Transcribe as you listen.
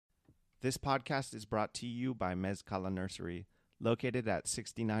This podcast is brought to you by Mezcala Nursery, located at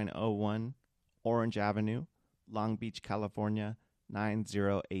 6901 Orange Avenue, Long Beach, California,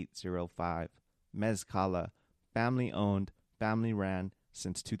 90805. Mezcala, family-owned, family-ran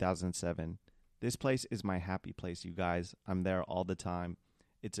since 2007. This place is my happy place, you guys. I'm there all the time.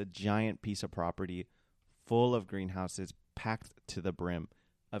 It's a giant piece of property full of greenhouses packed to the brim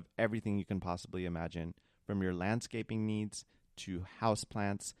of everything you can possibly imagine, from your landscaping needs to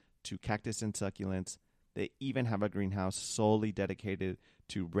houseplants to cactus and succulents. They even have a greenhouse solely dedicated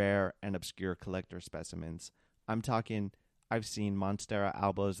to rare and obscure collector specimens. I'm talking, I've seen Monstera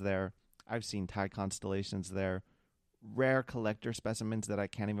albos there. I've seen Thai constellations there. Rare collector specimens that I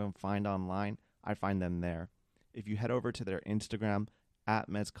can't even find online, I find them there. If you head over to their Instagram,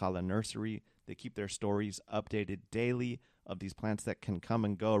 at Mezcala Nursery, they keep their stories updated daily of these plants that can come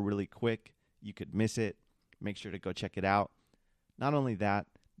and go really quick. You could miss it. Make sure to go check it out. Not only that,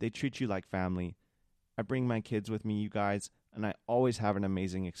 they treat you like family. I bring my kids with me, you guys, and I always have an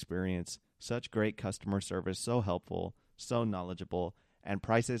amazing experience. Such great customer service, so helpful, so knowledgeable, and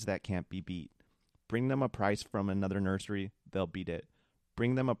prices that can't be beat. Bring them a price from another nursery, they'll beat it.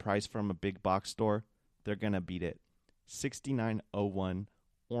 Bring them a price from a big box store, they're going to beat it. 6901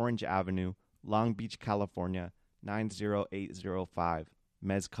 Orange Avenue, Long Beach, California, 90805.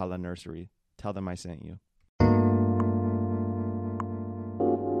 Mezcala Nursery. Tell them I sent you.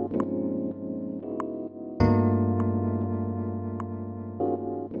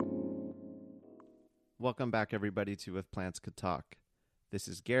 Welcome back, everybody, to If Plants Could Talk. This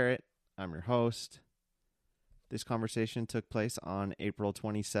is Garrett. I'm your host. This conversation took place on April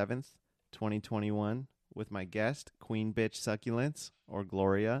 27th, 2021, with my guest, Queen Bitch Succulents, or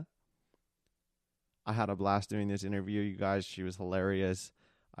Gloria. I had a blast doing this interview, you guys. She was hilarious.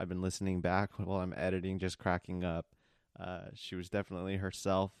 I've been listening back while I'm editing, just cracking up. She was definitely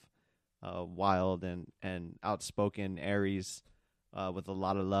herself, wild and outspoken Aries, with a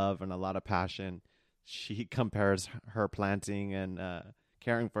lot of love and a lot of passion. She compares her planting and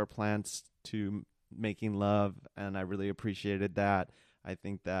caring for plants to making love, and I really appreciated that. I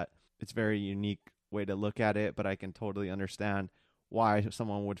think that it's a very unique way to look at it, but I can totally understand why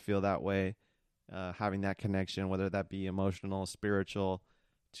someone would feel that way, having that connection, whether that be emotional, spiritual,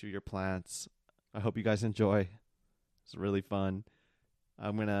 to your plants. I hope you guys enjoy. It's really fun.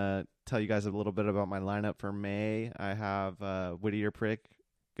 I'm going to tell you guys a little bit about my lineup for May. I have Whittier Prick,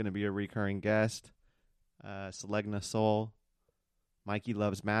 going to be a recurring guest. Selegna Soul, Mikey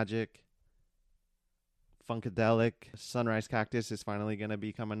Loves Magic, Funkadelic, Sunrise Cactus is finally going to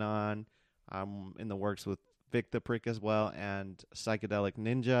be coming on. I'm in the works with Vic the Prick as well, and Psychedelic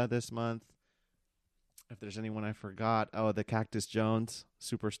Ninja this month. If there's anyone I forgot, the Cactus Jones,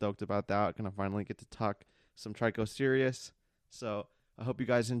 super stoked about that. Gonna finally get to talk some Trichocereus. So I hope you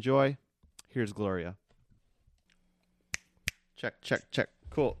guys enjoy. Here's Gloria. Check.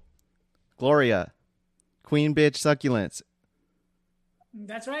 Cool. Gloria, Queen Bitch Succulents.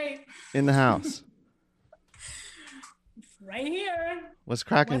 That's right. In the house. Right here. What's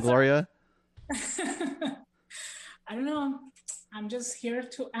cracking, Gloria? I don't know. I'm just here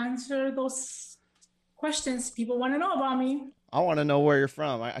to answer those questions people want to know about me. I want to know where you're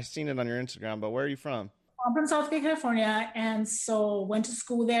from. I seen it on your Instagram, but where are you from? I'm from Southgate, California, and so went to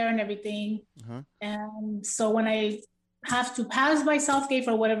school there and everything. Uh-huh. And so when I have to pass by Southgate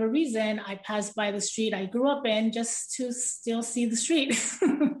for whatever reason, I pass by the street I grew up in just to still see the street.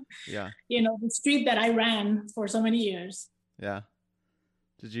 Yeah. You know, the street that I ran for so many years. Yeah.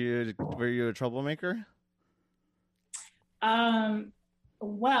 Were you a troublemaker?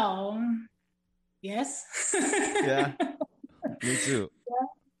 Well, yes. Yeah. Me too.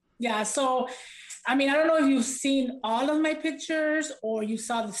 Yeah. So, I mean, I don't know if you've seen all of my pictures or you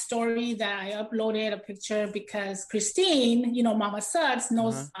saw the story that I uploaded a picture because Christine, Mama Sucks,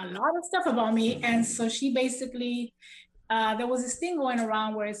 knows a lot of stuff about me. And so she basically, there was this thing going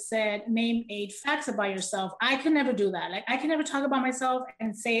around where it said, name 8 facts about yourself. I can never do that. Like, I can never talk about myself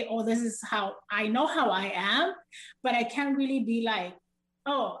and say, oh, this is how I know how I am, but I can't really be like,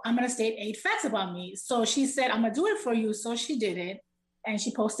 oh, I'm going to state 8 facts about me. So she said, I'm going to do it for you. So she did it. And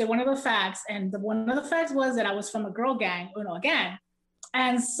she posted one of the facts. And one of the facts was that I was from a girl gang, again.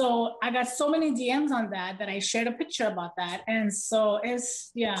 And so I got so many DMs on that I shared a picture about that. And so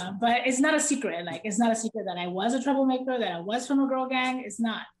but it's not a secret. Like, it's not a secret that I was a troublemaker, that I was from a girl gang. It's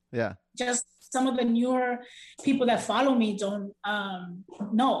not. Yeah. Just some of the newer people that follow me don't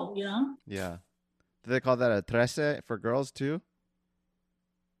know, Yeah. Do they call that a trece for girls too?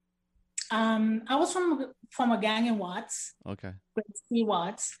 I was from a gang in Watts. Okay. Grade C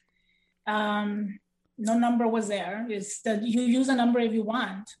Watts. No number was there. It's that you use a number if you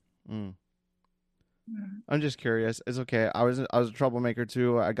want. Mm. I'm just curious. It's okay. I was a troublemaker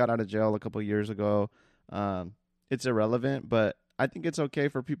too. I got out of jail a couple of years ago. It's irrelevant, but I think it's okay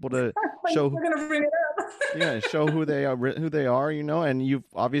for people to show. We're gonna bring it up. Yeah, show who they are, you know. And you've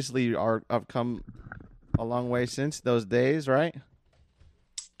obviously have come a long way since those days, right?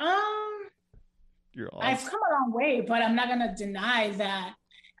 You're awesome. I've come a long way, but I'm not gonna deny that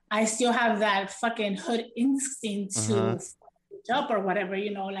I still have that fucking hood instinct to up or whatever,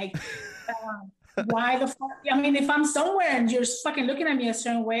 you know, like. Why the fuck? I mean, if I'm somewhere and you're fucking looking at me a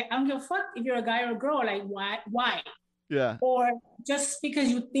certain way, I don't give a fuck if you're a guy or a girl. Like, why? Yeah. Or just because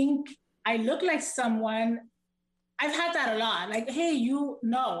you think I look like someone, I've had that a lot. Like, hey, you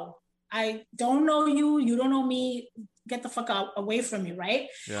know, I don't know you. You don't know me. Get the fuck out away from me, right?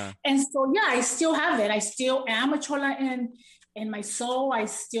 Yeah. And so, yeah, I still have it. I still am a chola in my soul. I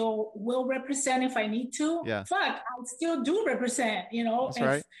still will represent if I need to. Yeah. Fuck, I still do represent, you know, that's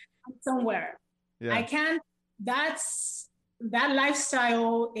right. I'm somewhere. Yeah. I can't, that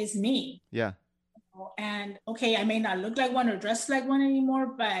lifestyle is me. Yeah. And okay, I may not look like one or dress like one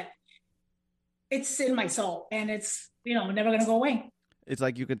anymore, but it's in my soul and it's, you know, never going to go away. It's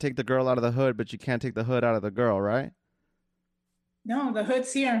like you can take the girl out of the hood, but you can't take the hood out of the girl, right? No, the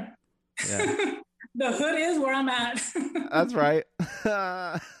hood's here. Yeah. The hood is where I'm at. That's right.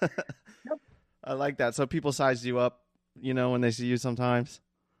 I like that. So people size you up, you know, when they see you sometimes.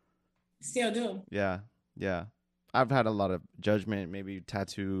 Still do. Yeah. Yeah. I've had a lot of judgment, maybe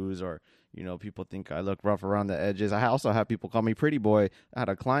tattoos or, you know, people think I look rough around the edges. I also have people call me pretty boy. I had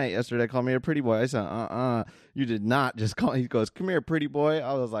a client yesterday call me a pretty boy. I said, you did not just call. He goes, come here, pretty boy.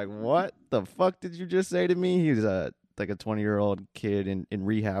 I was like, what the fuck did you just say to me? He was like a 20-year-old kid in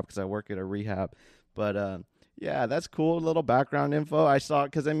rehab because I work at a rehab. But yeah, that's cool. A little background info. I saw it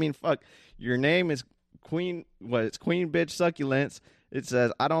because, I mean, fuck, your name is Queen, it's Queen Bitch Succulents. It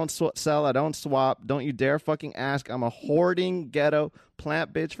says, I don't sell, I don't swap. Don't you dare fucking ask. I'm a hoarding ghetto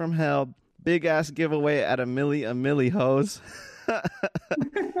plant bitch from hell. Big ass giveaway at a milli hoes.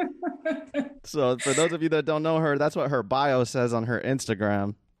 So for those of you that don't know her, that's what her bio says on her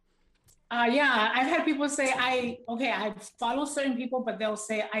Instagram. Yeah, I've had people say, I follow certain people, but they'll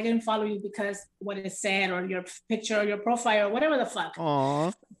say, I didn't follow you because what it said or your picture or your profile or whatever the fuck.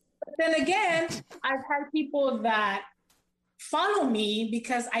 Aww. But then again, I've had people that follow me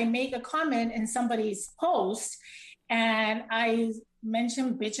because I make a comment in somebody's post and I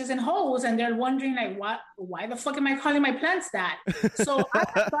mention bitches and hoes and they're wondering like, why the fuck am I calling my plants that? So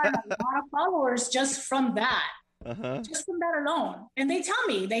I've gotten a lot of followers just from that. Just from that alone. And they tell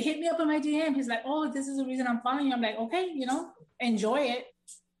me, they hit me up in my DM. He's like, oh, this is the reason I'm following you. I'm like, okay, you know, enjoy it.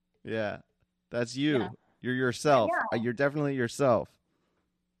 Yeah. That's you. Yeah. You're yourself. Yeah. You're definitely yourself.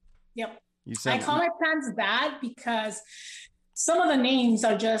 Yep. I call my plants that because some of the names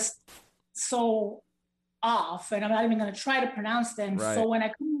are just so off and I'm not even going to try to pronounce them. Right. So when I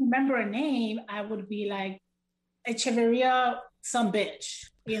couldn't remember a name, I would be like, Echeverria, some bitch,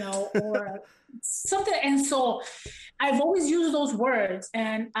 you know, or something. And so I've always used those words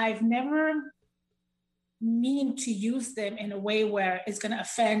and I've never mean to use them in a way where it's going to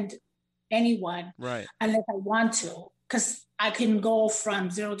offend anyone. Right. Unless I want to, because I can go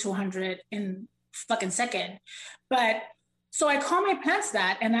from 0 to 100 in fucking second. But so I call my plants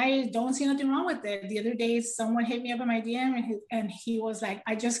that, and I don't see nothing wrong with it. The other day, someone hit me up in my DM, and he was like,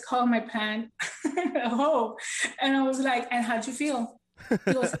 I just called my plant a hoe. And I was like, and how'd you feel?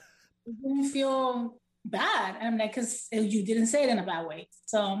 He goes, I didn't feel bad. And I'm like, because you didn't say it in a bad way.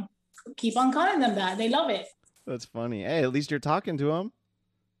 So keep on calling them that. They love it. That's funny. Hey, at least you're talking to them.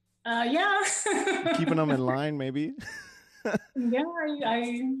 Yeah. Keeping them in line, maybe. Yeah,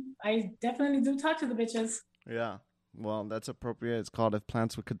 I definitely do talk to the bitches. Yeah. Well, that's appropriate. It's called If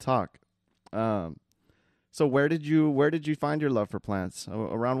Plants Could Talk. So where did you find your love for plants?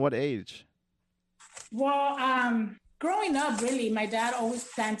 Around what age? Well, growing up, really, my dad always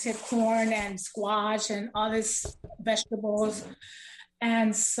planted corn and squash and all these vegetables.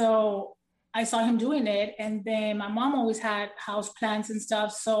 And so I saw him doing it. And then my mom always had house plants and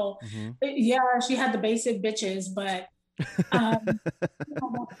stuff. So yeah, she had the basic bitches, but I don't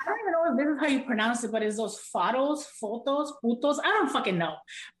even know if this is how you pronounce it, but it's those photos, putos. I don't fucking know.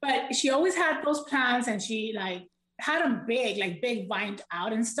 But she always had those plants and she like had them big vined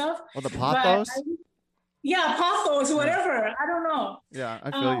out and stuff. Oh, the pothos? Yeah, pothos, whatever. I don't know. Yeah, I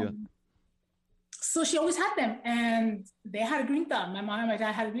feel you. So she always had them and they had a green thumb. My mom and my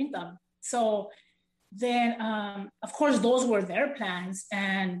dad had a green thumb. So then, of course, those were their plans.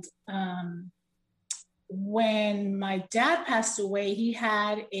 And when my dad passed away, he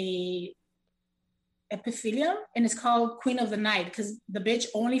had a epithelium, and it's called Queen of the Night because the bitch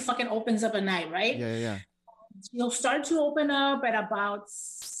only fucking opens up at night, right? Yeah. She'll start to open up at about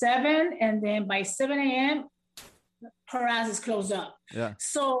 7, and then by 7 a.m., her ass is closed up. Yeah.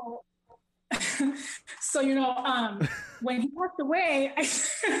 So when he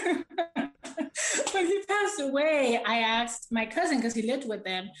passed away, I asked my cousin, because he lived with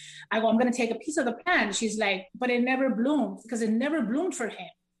them, I go, I'm going to take a piece of the plant. She's like, but it never bloomed, because it never bloomed for him.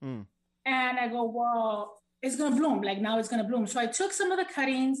 And I go, well, it's going to bloom. Like, now it's going to bloom. So I took some of the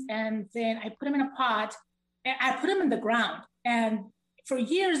cuttings and then I put them in a pot and I put them in the ground. And for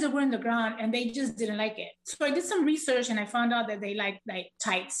years they were in the ground and they just didn't like it. So I did some research and I found out that they like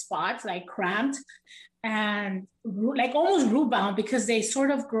tight spots, like cramped and like almost root bound, because they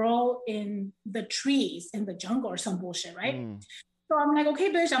sort of grow in the trees in the jungle or some bullshit, right? So I'm like,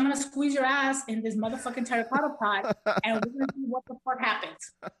 okay, bitch, I'm gonna squeeze your ass in this motherfucking terracotta pot and we're gonna see what the fuck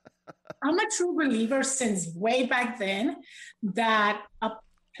happens. I'm a true believer since way back then that a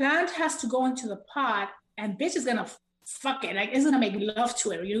plant has to go into the pot and bitch is gonna fuck it, like it's gonna make love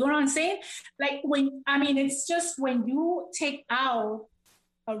to it. You know what I'm saying? Like it's just when you take out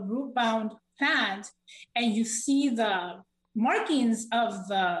a root bound plant and you see the markings of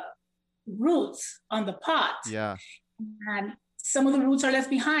the roots on the pot. Yeah. And some of the roots are left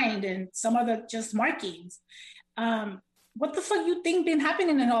behind and some are the just markings. What the fuck you think been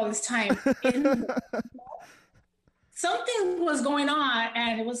happening in all this time? Something was going on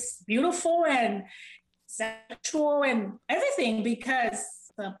and it was beautiful and sexual and everything because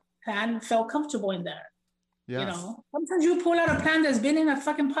the plant felt comfortable in there. Yes. You know, sometimes you pull out a plant that's been in a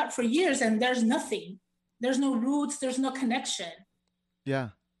fucking pot for years and there's nothing. There's no roots. There's no connection. Yeah.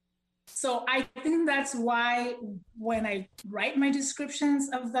 So I think that's why when I write my descriptions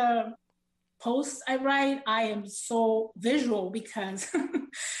of the posts I write, I am so visual because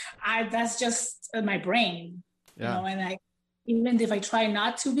that's just my brain. Yeah. You know, and even if I try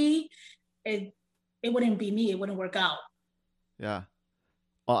not to be, it wouldn't be me. It wouldn't work out. Yeah.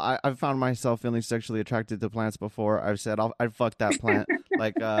 Well, I've found myself feeling sexually attracted to plants before. I've said I'd fuck that plant.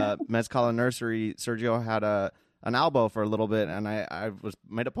 Like Mezcala Nursery, Sergio had an elbow for a little bit, and I was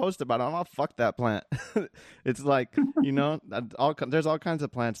made a post about it. I'll fuck that plant. It's like, you know, there's all kinds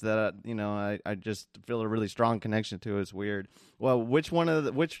of plants that you know I just feel a really strong connection to. It's weird. Well,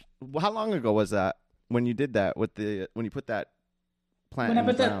 how long ago was that when you did that when you put that plant in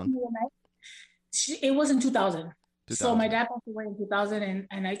the ground? It was in 2000. So my dad passed away in 2000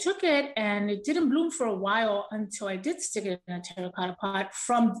 and I took it and it didn't bloom for a while until I did stick it in a terracotta pot.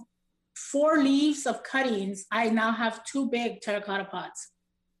 From 4 leaves of cuttings, I now have 2 big terracotta pots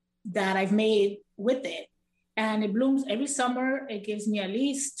that I've made with it. And it blooms every summer. It gives me at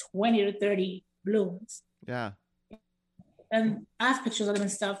least 20 or 30 blooms. Yeah. And I have pictures of them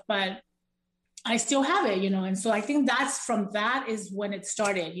and stuff, but I still have it, you know. And so I think that is when it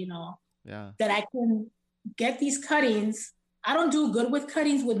started, you know. Yeah. That I can get these cuttings. I don't do good with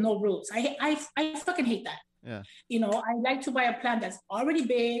cuttings with no roots. I fucking hate that. Yeah. You know, I like to buy a plant that's already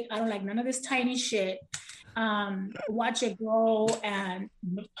big. I don't like none of this tiny shit. Watch it grow and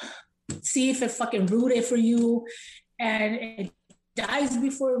see if it fucking rooted for you and it dies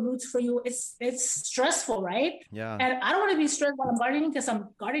before it roots for you. It's stressful, right? Yeah. And I don't want to be stressed while I'm gardening because I'm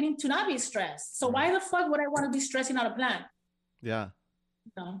gardening to not be stressed. So why the fuck would I want to be stressing out a plant? Yeah.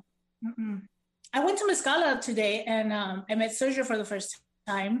 No. I went to Mezcala today and I met Sergio for the first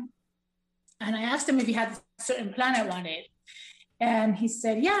time. And I asked him if he had a certain plant I wanted. And he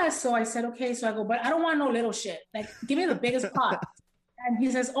said, yeah. So I said, okay. So I go, but I don't want no little shit. Like, give me the biggest pot. And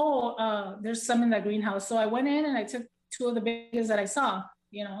he says, there's some in the greenhouse. So I went in and I took 2 of the biggest that I saw,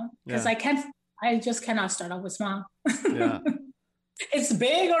 you know, because I just cannot start off with small. Yeah. It's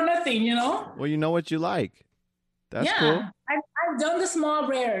big or nothing, you know? Well, you know what you like. That's cool. I've done the small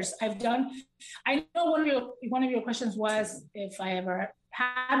rares. I know one of your questions was if I ever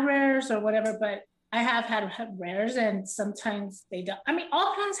had rares or whatever, but I have had rares and sometimes they die. I mean,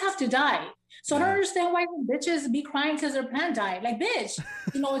 all plants have to die. So I don't understand why bitches be crying because their plant died. Like, bitch,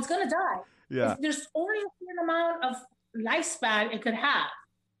 you know, it's going to die. Yeah. There's only a certain amount of lifespan it could have.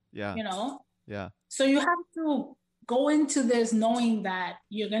 Yeah. You know? Yeah. So you have to go into this knowing that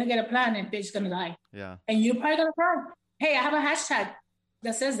you're going to get a plant and bitch is going to die. Yeah. And you're probably going to cry. Hey, I have a hashtag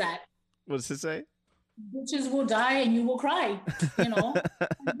that says that. What does it say? Bitches will die and you will cry, you know?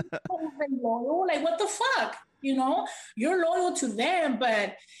 Loyal, like, what the fuck? You know, you're loyal to them,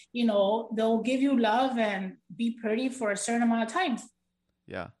 but, you know, they'll give you love and be pretty for a certain amount of time.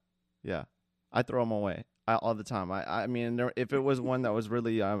 Yeah. Yeah. I throw them away all the time. I mean, if it was one that was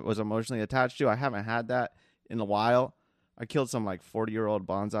really was emotionally attached to, I haven't had that in a while, I killed some like 40-year-old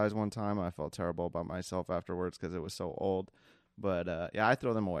bonsais one time. I felt terrible about myself afterwards because it was so old. But yeah, I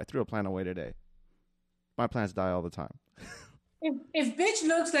throw them away. I threw a plant away today. My plants die all the time. If bitch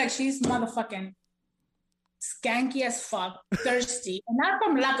looks like she's motherfucking skanky as fuck, thirsty, and not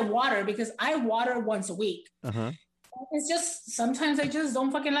from lack of water, because I water once a week. Uh-huh. It's just sometimes I just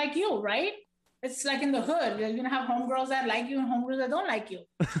don't fucking like you, right? It's like in the hood. You're gonna have homegirls that like you and homegirls that don't like you.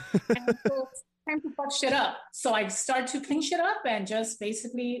 And so it's time to fuck shit up. So I start to clean shit up and just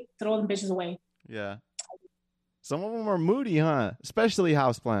basically throw them bitches away. Yeah. Some of them are moody, huh? Especially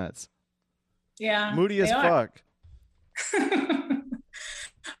houseplants. Yeah. Moody as fuck.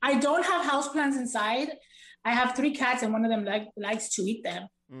 I don't have houseplants inside. I have 3 cats and one of them likes to eat them.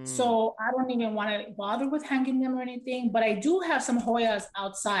 So I don't even want to bother with hanging them or anything. But I do have some Hoyas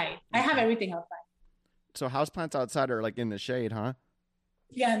outside. I have everything outside. So houseplants outside are like in the shade, huh?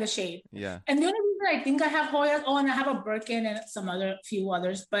 Yeah, in the shade. Yeah. And the only reason I think I have Hoyas, and I have a Birkin and some few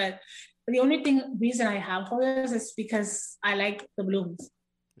others. But the only reason I have Hoyas is because I like the blooms.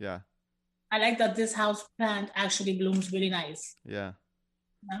 Yeah. I like that this house plant actually blooms really nice. Yeah.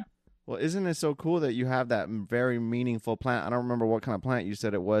 Yeah. Well, isn't it so cool that you have that very meaningful plant? I don't remember what kind of plant you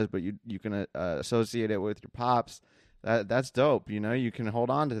said it was, but you can associate it with your pops. That's dope. You know, you can hold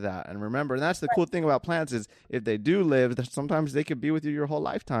on to that and remember. And that's the cool thing about plants is if they do live, sometimes they could be with you your whole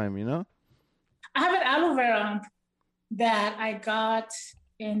lifetime. You know. I have an aloe vera that I got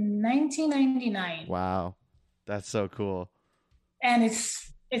in 1999. Wow, that's so cool. And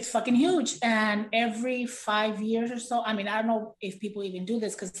it's fucking huge. And every 5 years or so, I mean, I don't know if people even do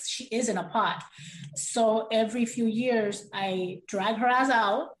this because she is in a pot. So every few years, I drag her ass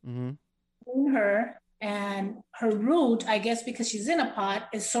out, clean her, and her root, I guess because she's in a pot,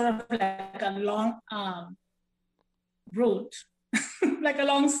 is sort of like a long root, like a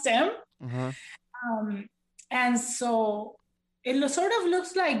long stem. And so it sort of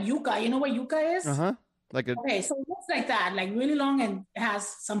looks like yucca. You know what yucca is? Okay, so it looks like that, like really long and has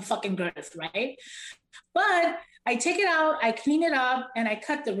some fucking girth, right? But I take it out, I clean it up, and I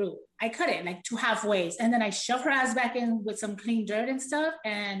cut the root. I cut it like 2 halfways, and then I shove her ass back in with some clean dirt and stuff,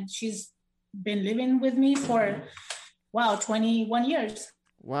 and she's been living with me for, 21 years.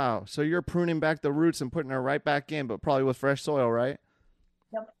 Wow, so you're pruning back the roots and putting her right back in, but probably with fresh soil, right?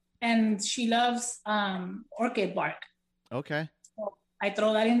 Yep, and she loves orchid bark. Okay. So I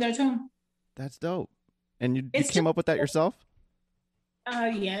throw that in there too. That's dope. And you came up with that yourself?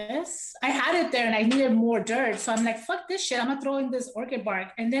 Yes. I had it there and I needed more dirt. So I'm like, fuck this shit. I'm going to throw in this orchid bark.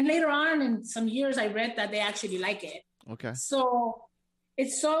 And then later on in some years, I read that they actually like it. Okay. So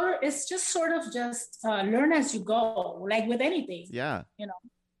it's just sort of learn as you go, like with anything. Yeah. You know?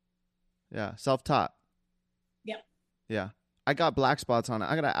 Yeah. Self-taught. Yep. Yeah. I got black spots on it.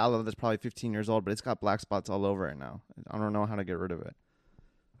 I got an aloe that's probably 15 years old, but it's got black spots all over it now. I don't know how to get rid of it.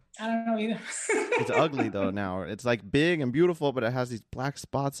 I don't know either. It's ugly though now. It's like big and beautiful, but it has these black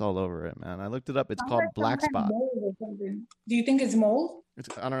spots all over it, man. I looked it up. It's called black spot. Do you think it's mold?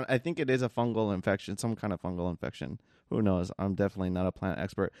 I think it is a fungal infection, some kind of fungal infection. Who knows? I'm definitely not a plant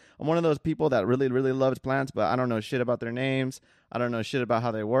expert. I'm one of those people that really, really loves plants, but I don't know shit about their names. I don't know shit about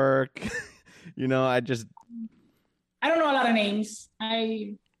how they work. You know, I don't know a lot of names.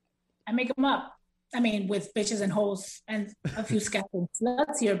 I make them up. I mean, with bitches and hoes and a few scattered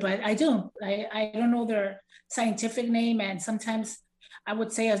sluts here, but I do. I don't know their scientific name, and sometimes I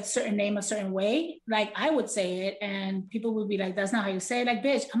would say a certain name a certain way, like I would say it, and people would be like, "That's not how you say it." Like,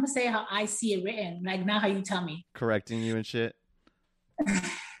 bitch, I'm gonna say how I see it written, like not how you tell me. Correcting you and shit.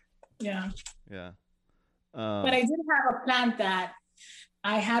 Yeah. Yeah. But I did have a plant that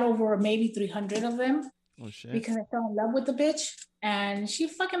I had over maybe 300 of them. Oh shit! Because I fell in love with the bitch, and she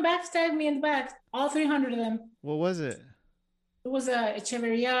fucking backstabbed me in the back. All 300 of them. What was it? It was a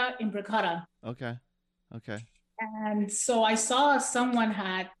Echeverria imbricata. Okay. And so I saw someone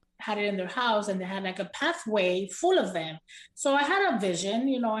had it in their house, and they had like a pathway full of them. So I had a vision,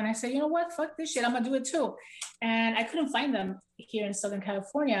 you know, and I said, you know what, fuck this shit, I'm gonna do it too. And I couldn't find them here in Southern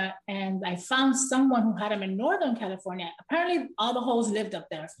California, and I found someone who had them in Northern California. Apparently, all the hoes lived up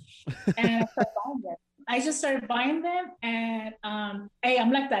there, and I just started buying them, and hey,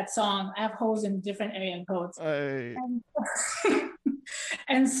 I'm like that song. I have hoes in different area codes. Hey.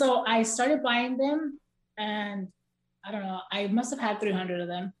 And so I started buying them, and I don't know, I must have had 300 of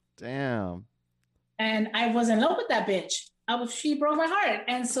them. Damn. And I was in love with that bitch. She broke my heart.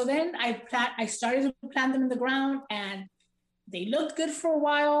 And so then I started to plant them in the ground, and they looked good for a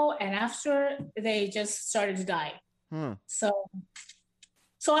while, and after they just started to die. So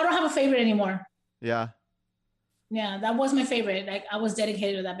I don't have a favorite anymore. Yeah. Yeah, that was my favorite. Like I was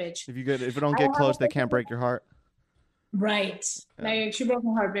dedicated to that bitch. If you don't get close, they can't break your heart. Right. Yeah. Like she broke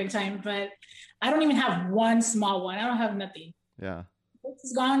my heart big time, but I don't even have one small one. I don't have nothing. Yeah.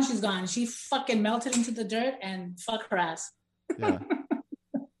 She's gone. She's gone. She fucking melted into the dirt and fuck her ass. Yeah.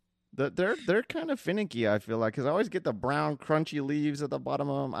 They're kind of finicky, I feel like, because I always get the brown, crunchy leaves at the bottom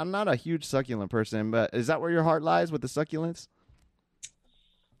of them. I'm not a huge succulent person, but is that where your heart lies with the succulents?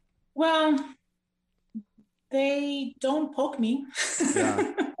 Well, they don't poke me.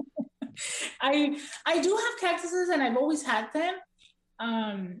 Yeah. I do have cactuses and I've always had them.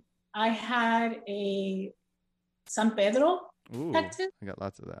 I had a San Pedro Ooh, cactus. I got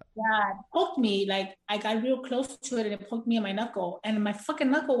lots of that. Yeah, it poked me. Like I got real close to it and it poked me in my knuckle. And my fucking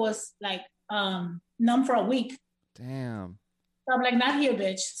knuckle was like numb for a week. Damn. So I'm like, not here,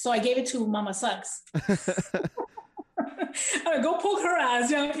 bitch. So I gave it to Mama Sucks. Go poke her ass,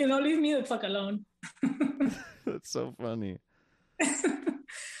 you know, leave me the fuck alone. That's so funny.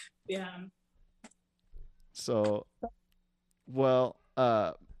 Yeah. So, well,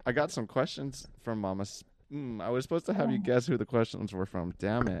 I got some questions from Mama. I was supposed to have you guess who the questions were from.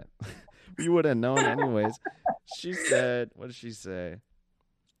 Damn it. You would have known anyways. She said, what did she say?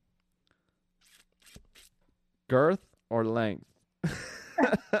 Girth or length?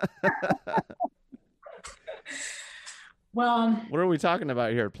 Well, what are we talking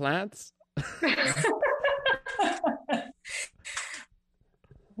about here? Plants?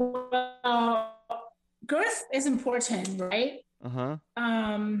 Well, girth is important, right? Uh-huh.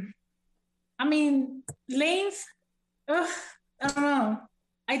 I mean, length, I don't know.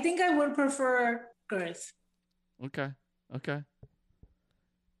 I think I would prefer girth. Okay.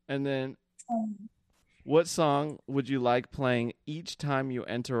 And then, what song would you like playing each time you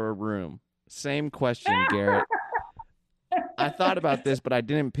enter a room? Same question, Garrett. I thought about this, but I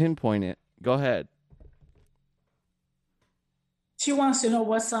didn't pinpoint it. Go ahead. She wants to know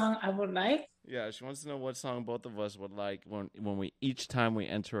what song I would like. Yeah, she wants to know what song both of us would like when we each time we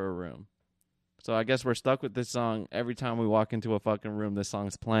enter a room. So I guess we're stuck with this song every time we walk into a fucking room. This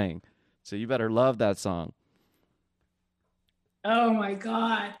song's playing, so you better love that song. Oh my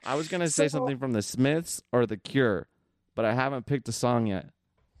god! I was gonna say something from the Smiths or the Cure, but I haven't picked a song yet.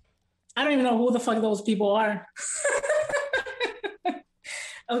 I don't even know who the fuck those people are.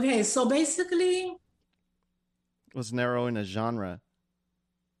 Okay, so basically, let's narrow in a genre.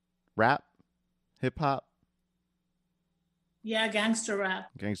 Rap, hip hop. Yeah, gangster rap.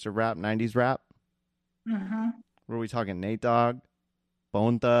 Gangster rap, 90s rap. Mm-hmm. What are we talking? Nate Dogg,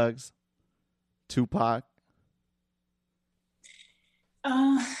 Bone Thugs, Tupac.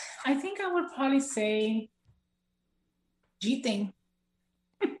 I think I would probably say G-Thing.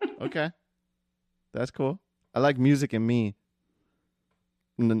 Okay, that's cool. I like Music and Me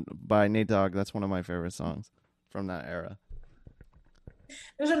by Nate Dogg. That's one of my favorite songs from that era.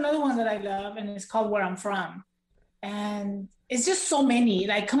 There's another one that I love, and it's called Where I'm From. And it's just so many.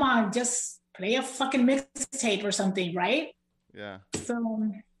 Like, come on, just play a fucking mixtape or something, right? Yeah.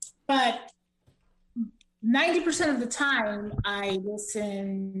 So, but 90% of the time, I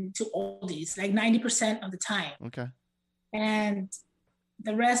listen to oldies, like 90% of the time. Okay. And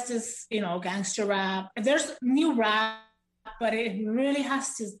the rest is, you know, gangster rap. There's new rap, but it really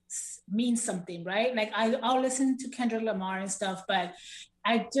has to mean something, right? Like I'll listen to Kendrick Lamar and stuff, but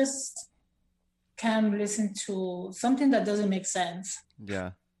I just can't listen to something that doesn't make sense.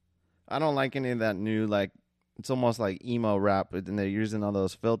 Yeah. I don't like any of that new, like, it's almost like emo rap, but then they're using all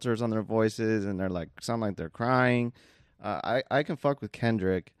those filters on their voices and they're like, sound like they're crying. I can fuck with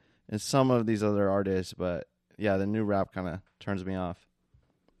Kendrick and some of these other artists, but yeah, the new rap kind of turns me off.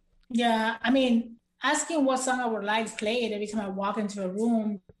 Yeah, I mean, asking what song I would like played every time I walk into a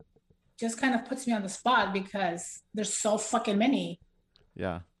room just kind of puts me on the spot because there's so fucking many.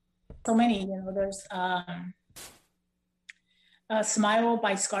 Yeah. So many, you know, there's Smile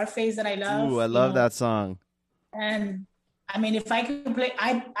by Scarface that I love. Ooh, I love that song. And I mean, if I could play,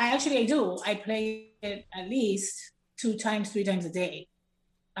 I do. I play it at least 2 times, 3 times a day.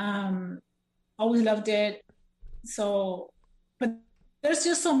 Always loved it. So, but there's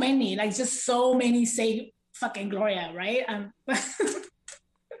just so many, like just so many say fucking Gloria, right?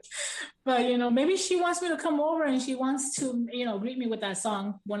 But you know, maybe she wants me to come over and she wants to, you know, greet me with that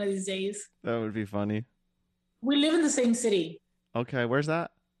song one of these days. That would be funny. We live in the same city. Okay, where's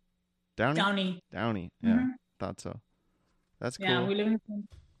that? Downey? Downey. Yeah, mm-hmm. Thought so. That's cool. Yeah, we live in the same.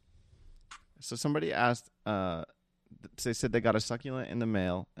 So somebody asked, they said they got a succulent in the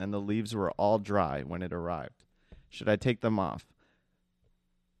mail and the leaves were all dry when it arrived. Should I take them off?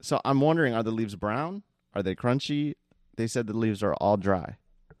 So I'm wondering, are the leaves brown? Are they crunchy? They said the leaves are all dry.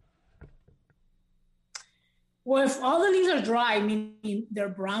 Well, if all the leaves are dry, meaning they're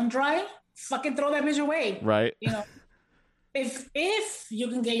brown dry, fucking throw that bitch away. Right. You know, if you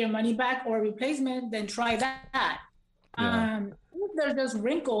can get your money back or a replacement, then try that. Yeah, If they're just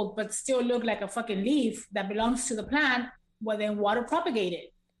wrinkled but still look like a fucking leaf that belongs to the plant, well then water propagate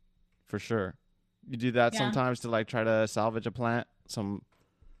it. for sure. You do that Yeah. sometimes to like try to salvage a plant, some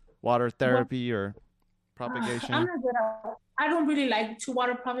water Well, therapy or I'm propagation. not good at. I don't really like to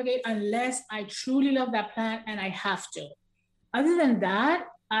water propagate unless I truly love that plant and I have to. Other than that,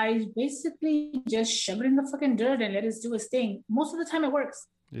 I basically just shove it in the fucking dirt and let it do its thing. Most of the time, it works.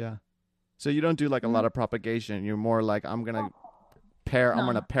 Yeah. So you don't do like a lot Mm. of propagation. You're more like I'm gonna No, pair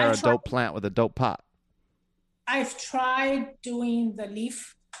a dope plant with a dope pot. I've tried doing the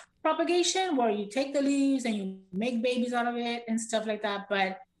leaf propagation where you take the leaves and you make babies out of it and stuff like that.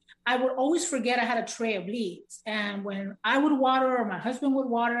 But I would always forget I had a tray of leaves. And when I would water or my husband would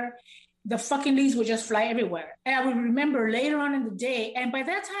water, the fucking leaves would just fly everywhere. And I would remember later on in the day. And by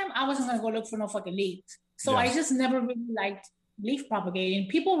that time, I wasn't going to go look for no fucking leaves. So Yeah. I just never really liked leaf propagating.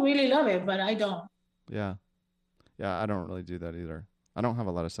 People really love it, but I don't. Yeah. Yeah, I don't really do that either. I don't have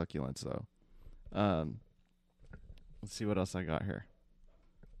a lot of succulents though. Um, let's see what else I got here.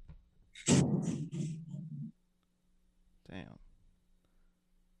 Damn.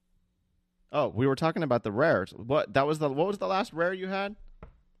 Oh, we were talking about the rares. What was the last rare you had?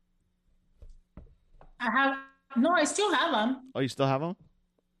 I still have them. Oh, you still have them?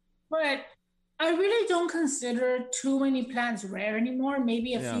 But I really don't consider too many plants rare anymore.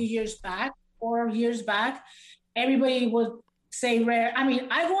 Maybe a Yeah. few years back, 4 years back, everybody would say rare. I mean,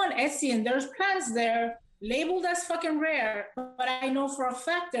 I go on Etsy and there's plants there labeled as fucking rare, but I know for a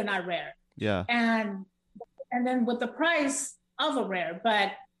fact they're not rare. Yeah. And then with the price of a rare,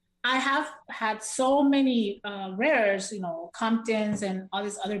 but I have had so many rares, Comptons and all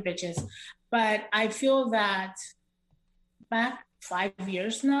these other bitches. But I feel that back 5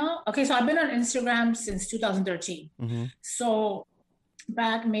 years now. Okay, so I've been on Instagram since 2013. Mm-hmm. So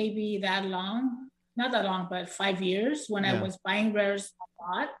back maybe that long, not that long, but 5 years when I was buying rares a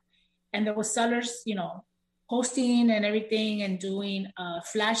lot, and there was sellers, posting and everything and doing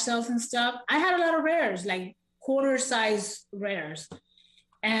flash sales and stuff. I had a lot of rares, like quarter size rares,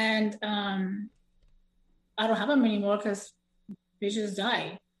 and I don't have them anymore because bitches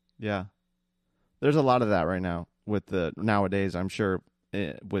die. Yeah. There's a lot of that right now with the nowadays. I'm sure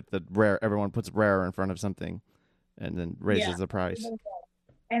with the rare, everyone puts rare in front of something, and then raises the price.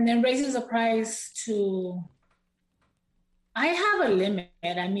 And then raises the price to. I have a limit.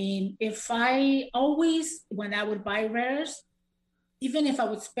 I mean, if I always, when I would buy rares, even if I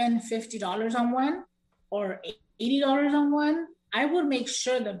would spend $50 on one or $80 on one, I would make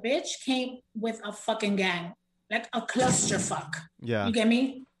sure the bitch came with a fucking gang, like a clusterfuck. Yeah. You get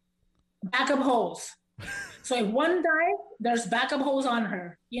me? Backup holes. So if one died, there's backup holes on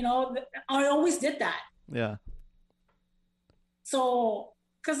her. I always did that. Yeah. So,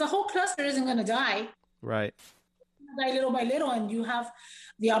 because the whole cluster isn't going to die. Right. Die little by little, and you have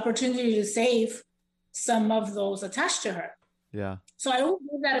the opportunity to save some of those attached to her. Yeah. So I always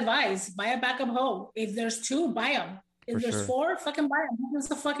give that advice: buy a backup hole. If there's 2, buy them. If there's 4, fucking buy them. Who gives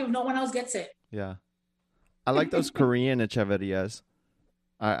the fuck if no one else gets it? Yeah. I like those Korean echeverias.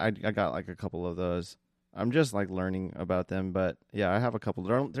 I got like a couple of those. I'm just like learning about them, but yeah, I have a couple.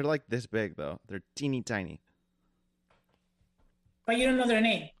 They're like this big though. They're teeny tiny. But you don't know their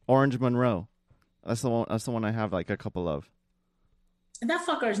name. Orange Monroe. That's the one. That's the one I have like a couple of. And that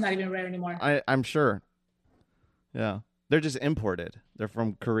fucker is not even rare anymore. I'm sure. Yeah, they're just imported. They're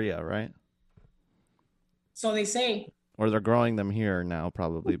from Korea, right? So they say. Or they're growing them here now,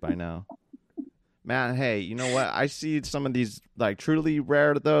 probably by now. Man, hey, you know what? I see some of these like truly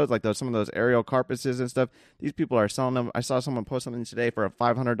rare those, like some of those aerial carpuses and stuff. These people are selling them. I saw someone post something today for a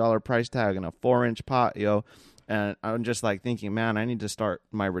 $500 price tag and a 4-inch pot, yo. And I'm just like thinking, man, I need to start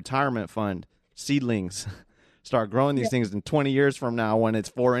my retirement fund seedlings, start growing these things. In 20 years from now, when it's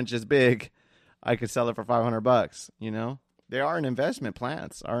 4 inches big, I could sell it for $500. They are an investment.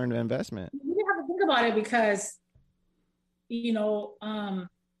 Plants are an investment. You have to think about it because,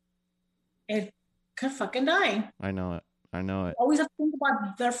 it could fucking die. I know it. Always have to think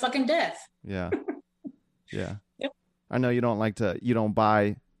about their fucking death. Yeah. Yeah. Yep. I know you don't like to, you don't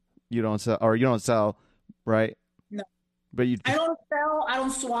buy, you don't sell, or you don't sell, right? No. But I don't sell, I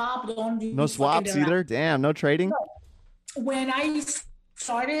don't swap, don't do no swaps either? Damn, no trading? No. When I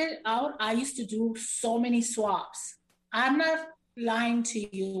started out, I used to do so many swaps. I'm not lying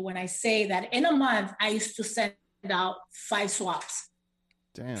to you when I say that in a month, I used to send out 5 swaps.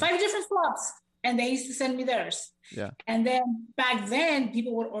 Damn. 5 different swaps. And they used to send me theirs. Yeah. And then back then,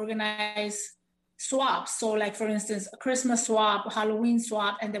 people would organize swaps. So like, for instance, a Christmas swap, Halloween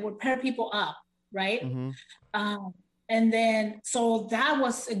swap, and they would pair people up, right? Mm-hmm. And then, so that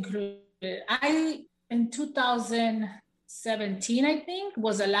was included. In 2017, I think,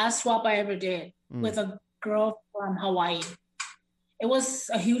 was the last swap I ever did with a girl from Hawaii. It was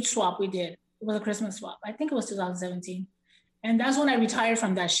a huge swap we did. It was a Christmas swap. I think it was 2017. And that's when I retired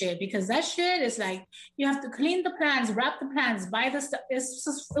from that shit, because that shit is like, you have to clean the plants, wrap the plants, buy the stuff. It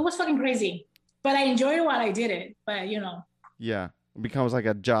was fucking crazy. But I enjoyed it while I did it. But, you know. Yeah. It becomes like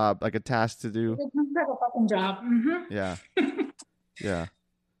a job, like a task to do. It becomes like a fucking job. Mm-hmm. Yeah. Yeah.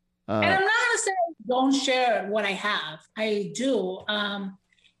 And I'm not going to say don't share what I have. I do.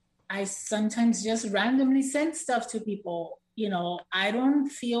 I sometimes just randomly send stuff to people. You know, I don't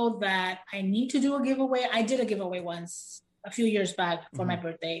feel that I need to do a giveaway. I did a giveaway once a few years back for my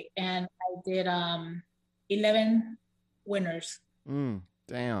birthday, and I did 11 winners.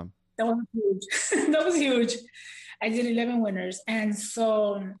 Damn. That was huge. That was huge. I did 11 winners. And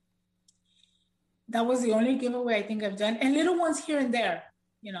so that was the only giveaway I think I've done. And little ones here and there,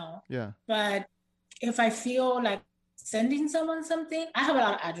 you know. Yeah. But if I feel like sending someone something, I have a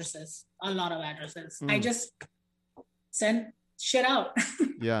lot of addresses. I just send shit out.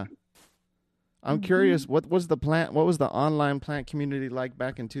 Yeah. I'm curious, what was the online plant community like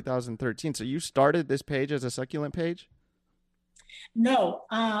back in 2013? So you started this page as a succulent page? No.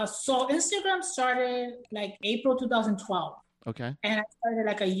 So Instagram started like April 2012. Okay. And I started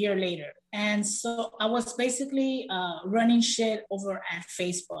like a year later. And so I was basically running shit over at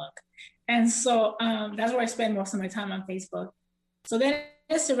Facebook. And so that's where I spend most of my time, on Facebook. So then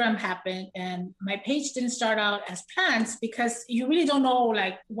Instagram happened, and my page didn't start out as plants, because you really don't know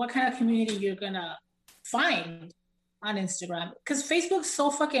like what kind of community you're gonna find on Instagram, because Facebook's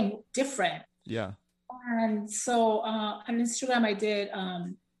so fucking different. Yeah. And so on Instagram,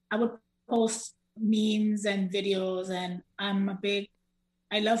 I would post memes and videos, and I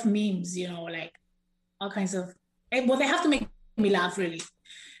love memes, you know, like all kinds of, well, they have to make me laugh, really.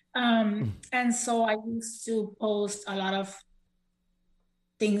 And so I used to post a lot of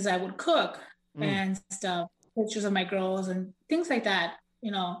things I would cook and stuff, pictures of my girls and things like that,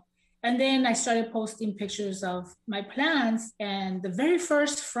 you know. And then I started posting pictures of my plants. And the very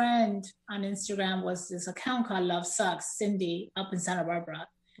first friend on Instagram was this account called Love Sucks, Cindy, up in Santa Barbara.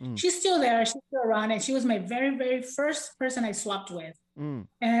 She's still there. She's still around. And she was my very, very first person I swapped with.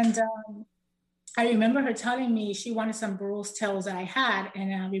 And I remember her telling me she wanted some Burrell's tails that I had.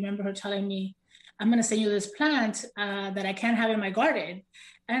 And I remember her telling me, I'm going to send you this plant that I can't have in my garden.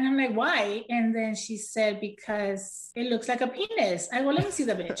 And I'm like, why? And then she said, because it looks like a penis. I go, let me see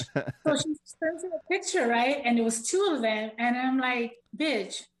the bitch. So she sent me a picture, right? And it was 2 of them. And I'm like,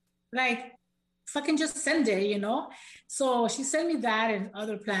 bitch, like, fucking just send it, you know? So she sent me that and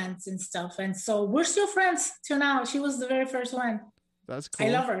other plants and stuff. And so we're still friends till now. She was the very first one. That's cool.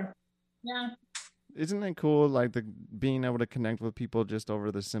 I love her. Yeah. Isn't it cool, like being able to connect with people just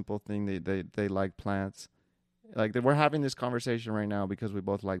over the simple thing they like plants? Like we're having this conversation right now because we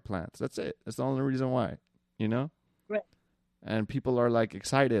both like plants. That's it. That's the only reason why, you know? Right. And people are like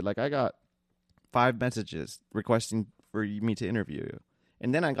excited. Like I got 5 messages requesting for me to interview you.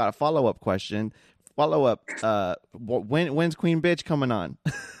 And then I got a follow-up question. When's Queen Bitch coming on?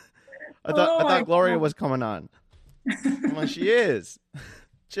 I thought Gloria was coming on. Come on, she is.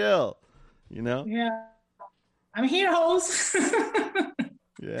 Chill. You know? Yeah. I'm here, host.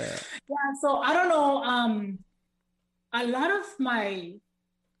 Yeah. So I don't know. A lot of my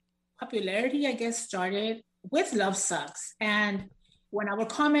popularity, I guess, started with Love Sucks. And when I would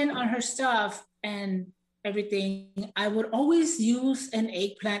comment on her stuff and everything, I would always use an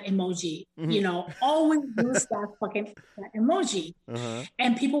eggplant emoji, you know, always use that fucking emoji.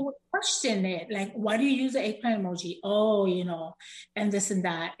 And people would question it, like, why do you use the eggplant emoji? Oh, you know, and this and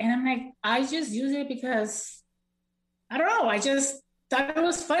that. And I'm like, I just use it because, I don't know, I just thought it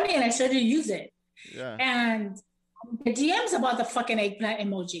was funny and I started to use it. Yeah. And the DMs about the fucking eggplant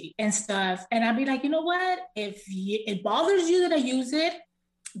emoji and stuff. And I'd be like, you know what? If it bothers you that I use it,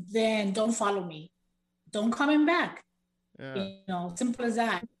 then don't follow me. Don't comment back. Yeah. You know, simple as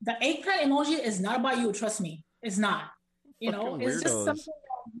that. The eggplant emoji is not about you. Trust me. It's not. You know, it's just something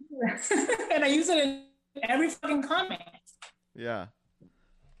and I use it in every fucking comment. Yeah.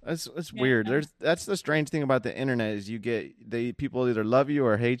 That's weird. That's the strange thing about the internet is people either love you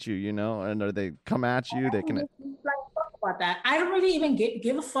or hate you, you know, and or they come at you. They can fuck about that. I don't really even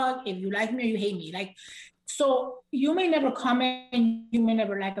give a fuck if you like me or you hate me. Like, so you may never comment, you may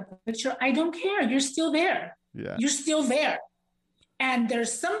never like a picture. I don't care. You're still there. Yeah. You're still there. And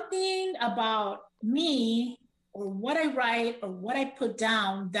there's something about me or what I write or what I put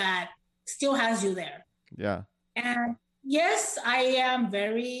down that still has you there. Yeah. And Yes, I am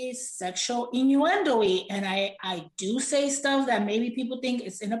very sexual innuendo-y, and I do say stuff that maybe people think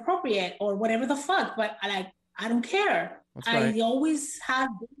it's inappropriate or whatever the fuck, but I don't care. That's right. I always have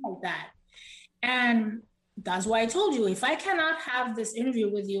been like that. And that's why I told you, if I cannot have this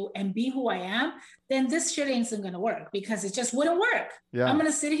interview with you and be who I am, then this shit ain't gonna work because it just wouldn't work. I'm Yeah.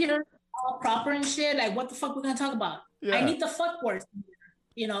 gonna sit here all proper and shit. Like, what the fuck we're gonna talk about? I Yeah. need the fuck words,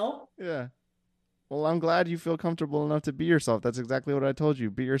 you know? Yeah. Well, I'm glad you feel comfortable enough to be yourself. That's exactly what I told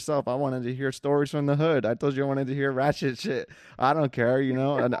you. Be yourself. I wanted to hear stories from the hood. I told you I wanted to hear ratchet shit. I don't care,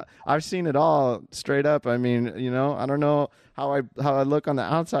 and I've seen it all straight up. I mean, I don't know how I look on the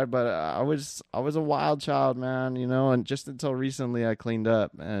outside, but I was a wild child, man, and just until recently I cleaned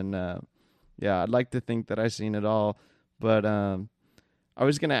up and yeah, I'd like to think that I've seen it all. But I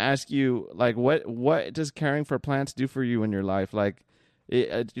was gonna ask you, like, what does caring for plants do for you in your life? Like,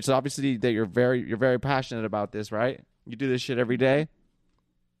 it's obviously that you're very passionate about this, right? You do this shit every day.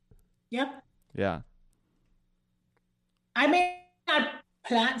 Yep. Yeah, I may not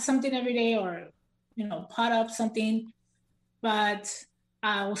plant something every day or, pot up something, but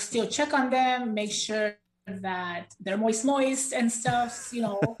I will still check on them, make sure that they're moist and stuff.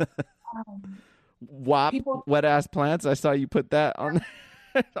 Um, WAP, people, wet ass plants. I saw you put that on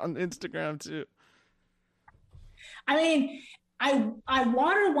on Instagram too. I mean, I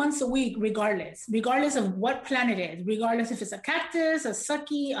water once a week, regardless of what plant it is, regardless if it's a cactus, a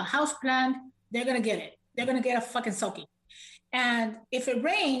sucky, a house plant, they're gonna get it. They're gonna get a fucking soaking. And if it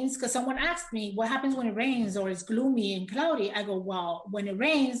rains, because someone asked me what happens when it rains or it's gloomy and cloudy, I go, well, when it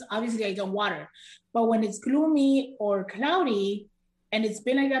rains, obviously I don't water. But when it's gloomy or cloudy and it's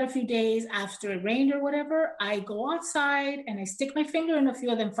been like that a few days after it rained or whatever, I go outside and I stick my finger in a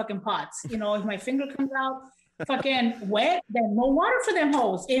few of them fucking pots. If my finger comes out fucking wet, then no water for them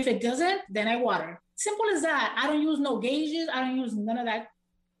holes. If it doesn't, then I water. Simple as that. I don't use no gauges. I don't use none of that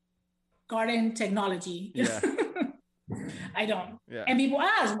garden technology. Yeah, I don't. yeah, And people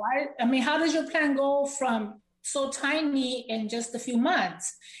ask, why? I mean, how does your plant go from so tiny in just a few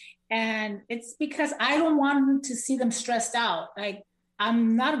months? And it's because I don't want to see them stressed out. Like,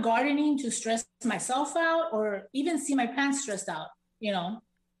 I'm not gardening to stress myself out or even see my plants stressed out.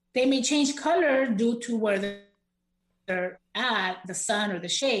 They may change color due to where they're at, the sun or the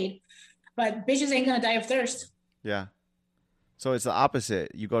shade, but bitches ain't gonna die of thirst. yeah. So it's the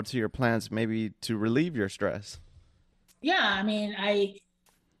opposite. You go to your plants maybe to relieve your stress. Yeah, I mean,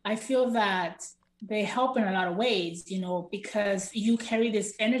 I feel that they help in a lot of ways, because you carry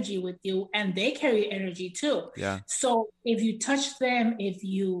this energy with you and they carry energy too. Yeah, So if you touch them, if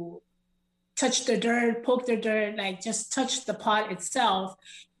you touch the dirt, poke the dirt, like just touch the pot itself,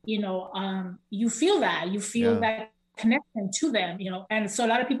 you feel that. You feel yeah, that connection to them, And so a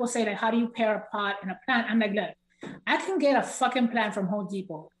lot of people say, like, how do you pair a pot and a plant? I'm like, look, I can get a fucking plant from Home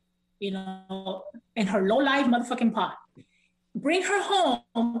Depot, in her low life motherfucking pot, bring her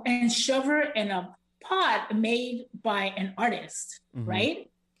home and shove her in a pot made by an artist, mm-hmm. right?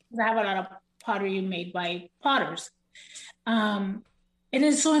 I have a lot of pottery made by potters. So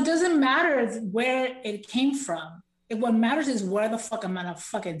it doesn't matter where it came from. What matters is where the fuck I'm gonna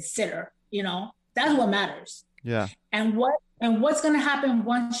fucking sit her, That's what matters. Yeah, And what's gonna happen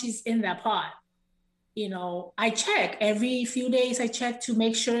once she's in that pot? I check every few days. I check to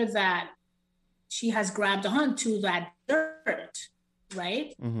make sure that she has grabbed onto that dirt,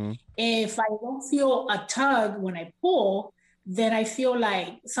 right? mm-hmm. If I don't feel a tug when I pull, then I feel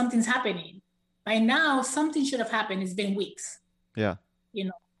like something's happening. By now, something should have happened. It's been weeks. Yeah,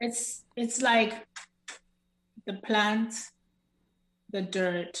 It's like the plant, the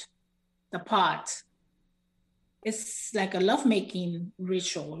dirt, the pot. It's like a lovemaking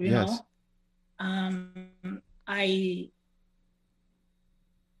ritual, yes, I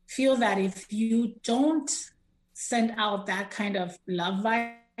feel that if you don't send out that kind of love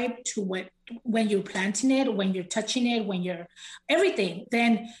vibe to when you're planting it, when you're touching it, when you're everything,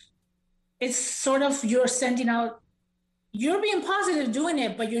 then it's sort of you're being positive doing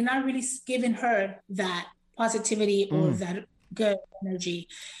it, but you're not really giving her that positivity or that good energy.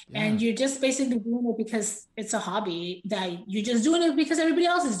 Yeah. And you're just basically doing it because it's a hobby, that you're just doing it because everybody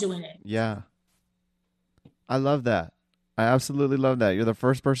else is doing it. Yeah. I love that. I absolutely love that. You're the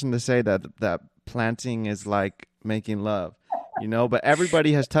first person to say that planting is like making love, but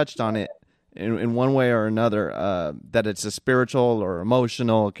everybody has touched on it in one way or another, that it's a spiritual or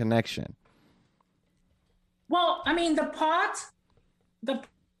emotional connection. Well, I mean, the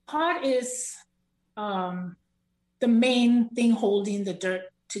pot is the main thing holding the dirt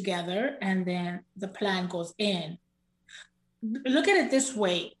together, and then the plant goes in. Look at it this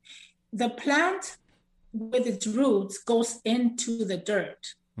way. The plant with its roots goes into the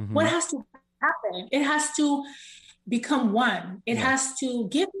dirt. What has to happen? It has to become one. It has to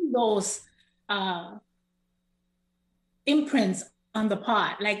give you those imprints on the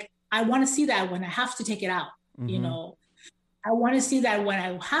pot. Like, I want to see that when I have to take it out, you know. I want to see that when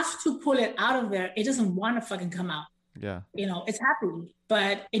I have to pull it out of there, it doesn't want to fucking come out. Yeah. You know, it's happy,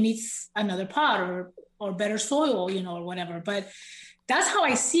 but it needs another pot or better soil, you know, or whatever. But that's how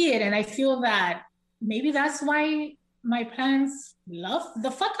I see it. And I feel that maybe that's why my plants love the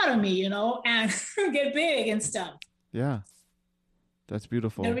fuck out of me, you know, and get big and stuff. Yeah. That's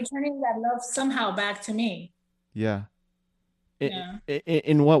beautiful. They're returning that love somehow back to me. Yeah.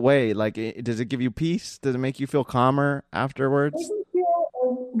 In what way? Like, does it give you peace? Does it make you feel calmer afterwards?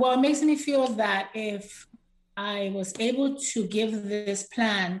 Well, it makes me feel that if I was able to give this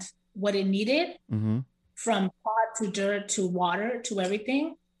plant what it needed, from pot to dirt to water to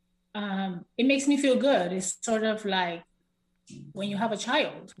everything, it makes me feel good. It's sort of like when you have a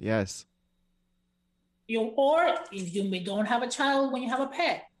child. Yes. Or if you don't have a child, when you have a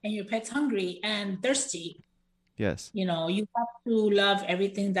pet and your pet's hungry and thirsty. Yes. You know, you have to love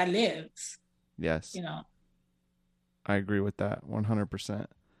everything that lives. Yes. You know. I agree with that 100%.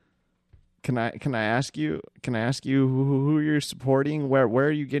 Can I ask you who you're supporting? Where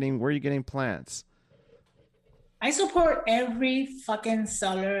are you getting plants? I support every fucking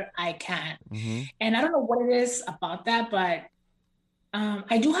seller I can. And I don't know what it is about that, but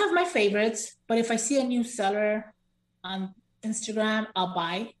I do have my favorites, but if I see a new seller on Instagram, I'll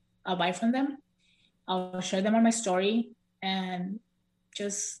buy from them. I'll share them on my story and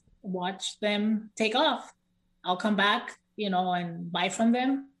just watch them take off. I'll come back, you know, and buy from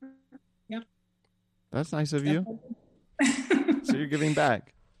them. Yep. That's nice of you. So you're giving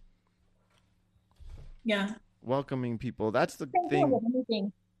back. Yeah. Welcoming people. That's the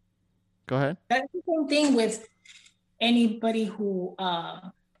thing. Go ahead. That's the same thing with anybody who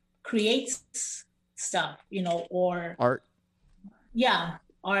creates stuff, you know, or art. Yeah,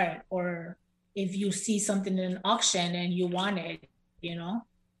 art. Or if you see something in an auction and you want it, you know?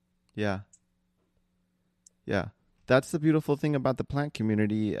 Yeah. Yeah. That's the beautiful thing about the plant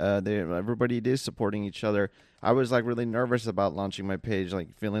community. Everybody is supporting each other. I was like really nervous about launching my page,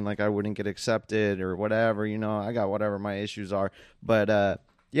 like feeling like I wouldn't get accepted or whatever, you know, I got whatever my issues are. But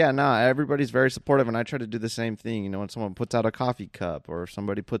everybody's very supportive, and I try to do the same thing, you know, when someone puts out a coffee cup or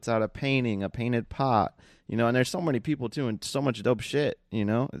somebody puts out a painted pot, you know, and there's so many people too and so much dope shit, you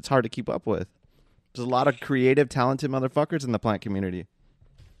know, it's hard to keep up with. There's a lot of creative, talented motherfuckers in the plant community.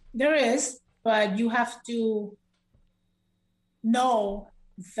 There is, but you have to know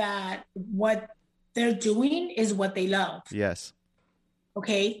that what they're doing is what they love. Yes.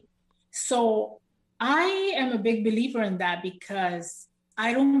 Okay. So I am a big believer in that, because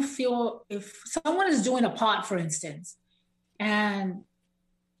I don't feel, if someone is doing a pot, for instance, and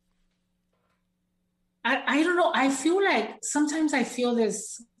I don't know, I feel like sometimes I feel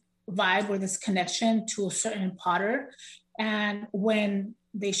this vibe or this connection to a certain potter, and when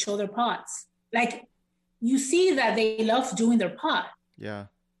they show their pots, like, you see that they love doing their pot. Yeah.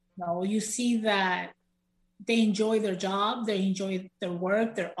 No, you see that they enjoy their job, they enjoy their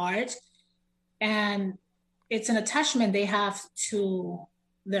work, their art, and it's an attachment they have to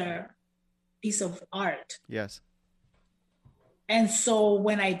their piece of art. Yes. And so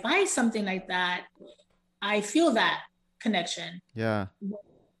when I buy something like that, I feel that connection. Yeah. With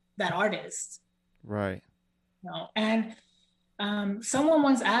that artist. Right. You know? And someone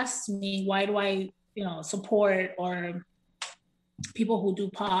once asked me, why do I, you know, support or people who do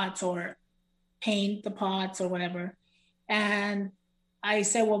pots or paint the pots or whatever. And I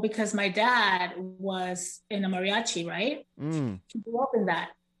said, well, because my dad was in a mariachi, right? He grew up in that.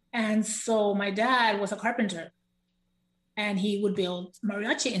 And so my dad was a carpenter, and he would build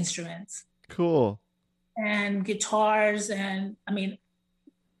mariachi instruments. Cool. And guitars, and I mean,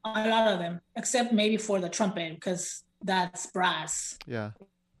 a lot of them, except maybe for the trumpet, because that's brass. Yeah.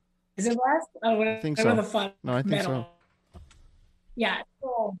 Is it brass? Or I think so. The fuck? No, I think metal. So. Yeah.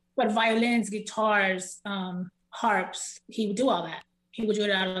 So, but violins, guitars, harps, he would do all that. He would do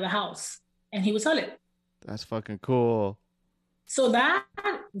it out of the house, and he would sell it. That's fucking cool. So that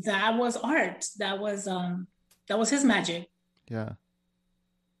was art. That was his magic. Yeah.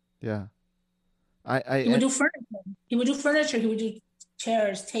 Yeah. He would do furniture. He would do furniture. He would do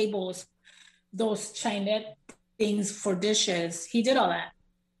chairs, tables, those Chinese things for dishes. He did all that.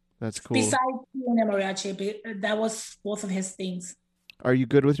 That's cool. Besides being a mariachi, that was both of his things. Are you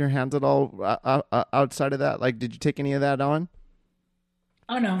good with your hands at all outside of that? Like, did you take any of that on?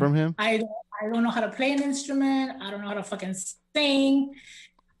 Oh no, from him. I don't know how to play an instrument. I don't know how to fucking sing.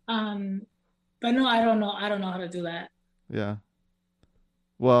 But no, I don't know. I don't know how to do that. Yeah.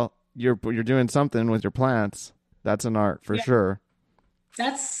 Well, you're doing something with your plants. That's an art for Yeah, sure.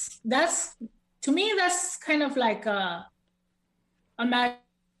 that's to me that's kind of like a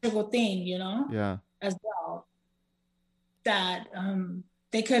magical thing, Yeah. as well. That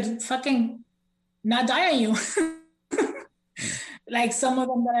they could fucking not die on you, Mm. like some of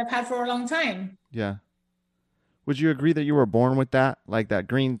them that I've had for a long time. Yeah. Would you agree that you were born with that? Like that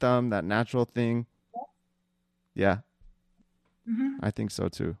green thumb, that natural thing? Yeah, Hmm. I think so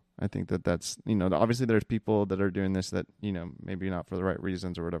too. I think that that's, obviously there's people that are doing this that, maybe not for the right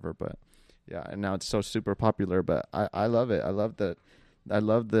reasons or whatever, but yeah, and now it's so super popular, but I love it. I love that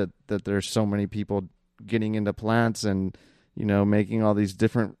there's so many people getting into plants and, making all these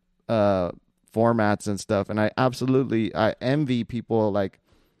different formats and stuff. And I envy people like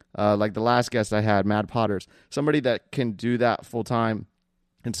the last guest I had, Mad Potters, somebody that can do that full time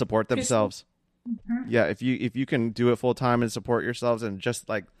and support Christine. themselves. Mhm. Yeah, if you can do it full time and support yourselves and just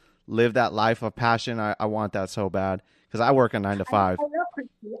like live that life of passion, I want that so bad because I work a 9 to 5. I love Christy.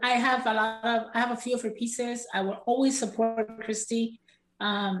 I have a few of her pieces. I will always support Christy.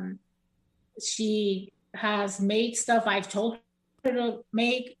 Um, she has made stuff I've told her to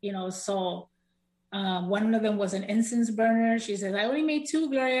make, so one of them was an incense burner. She says, I only made two,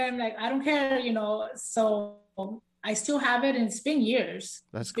 Gloria. I'm like, I don't care, so I still have it and it's been years.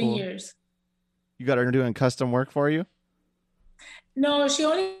 That's It's been cool. years. You got her doing custom work for you. No, she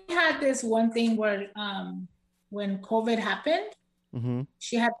only had this one thing where when COVID happened, Mm-hmm.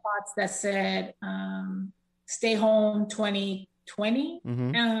 she had pots that said stay home 2020.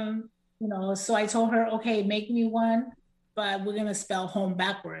 Mm-hmm. So I told her, okay, make me one, but we're gonna spell home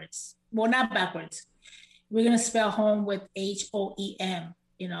backwards. Well, not backwards. We're gonna spell home with HOEM.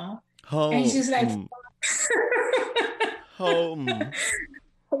 And she's like, Home. Home.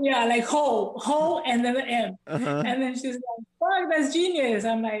 yeah, like ho, and then the M. Uh-huh. And then she's like, fuck, that's genius.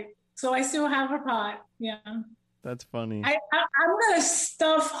 I'm like, so I still have her pot. Yeah. That's funny. I'm gonna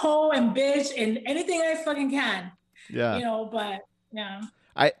stuff hoe and bitch and anything I fucking can, Yeah. but yeah.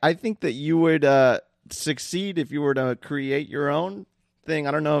 I think that you would succeed if you were to create your own thing.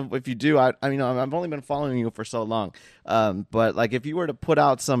 I don't know if you do. I mean, I've only been following you for so long, but like if you were to put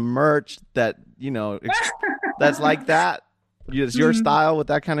out some merch that that's like that, it's your Mhm. style with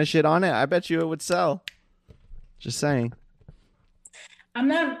that kind of shit on it, I bet you it would sell. Just saying. I'm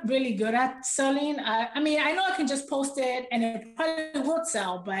not really good at selling. I mean, I know I can just post it and it probably will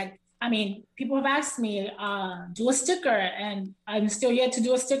sell, but I mean, people have asked me, do a sticker, and I'm still yet to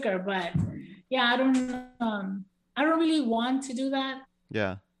do a sticker. But yeah, I don't really want to do that.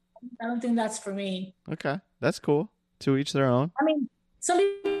 Yeah. I don't think that's for me. Okay. That's cool. To each their own. I mean, some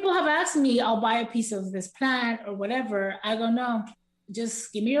people have asked me, I'll buy a piece of this plant or whatever. I go, no,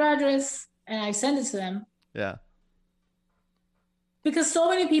 just give me your address and I send it to them. Yeah. Because so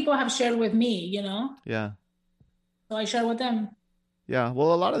many people have shared with me. Yeah. So I share with them. Yeah,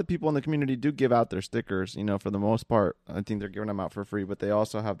 well, a lot of the people in the community do give out their stickers. For the most part, I think they're giving them out for free, but they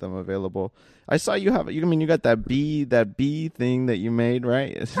also have them available. I saw you have. I mean, you got that bee thing that you made,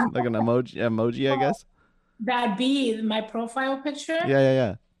 right? It's like an emoji, I guess. That be my profile picture. Yeah, yeah,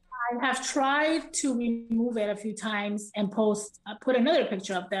 yeah. I have tried to remove it a few times and put another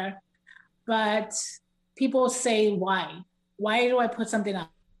picture up there, but people say, why? Why do I put something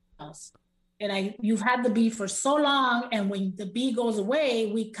else? And you've had the bee for so long, and when the bee goes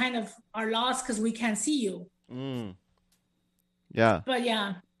away, we kind of are lost because we can't see you. Mm. Yeah. But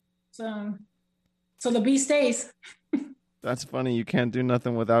yeah, so the bee stays. That's funny. You can't do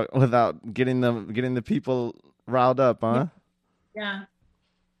nothing without getting the people riled up, huh? Yeah.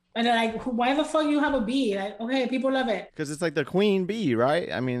 And they're like, why the fuck you have a bee? Like, okay, people love it. Because it's like the queen bee,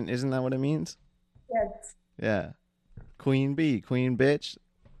 right? I mean, isn't that what it means? Yes. Yeah. Queen bee, queen bitch.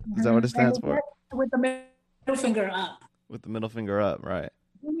 Is that what it stands for? With the middle finger up. With the middle finger up, right?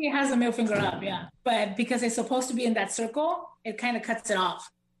 It has a middle finger up, yeah. But because it's supposed to be in that circle, it kind of cuts it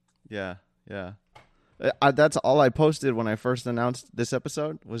off. Yeah, yeah. That's all I posted when I first announced this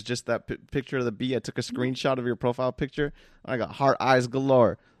episode was just that picture of the bee. I took a screenshot of your profile picture. I got heart eyes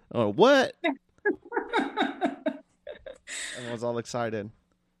galore. Oh, what? I was all excited.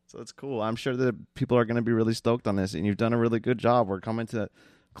 So it's cool. I'm sure that people are going to be really stoked on this, and you've done a really good job. We're coming to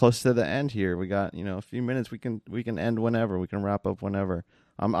close to the end here. We got a few minutes. We can end whenever. We can wrap up whenever.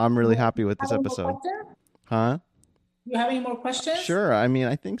 I'm really happy with this episode. Huh? You have any more questions? Sure. I mean,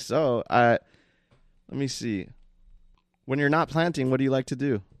 I think so. Let me see. When you're not planting, what do you like to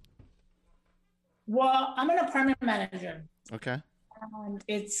do? Well, I'm an apartment manager. Okay. And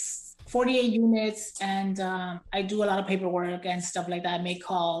it's 48 units, and I do a lot of paperwork and stuff like that. I make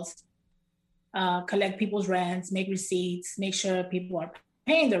calls. collect people's rents, make receipts, make sure people are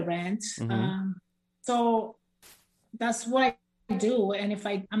paying their rent. So that's what I do. And if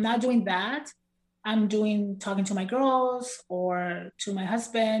I'm not doing that, I'm talking to my girls or to my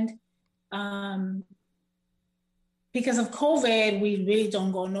husband. Because of COVID, we really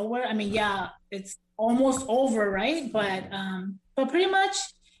don't go nowhere. I mean, yeah, it's almost over, right? But pretty much,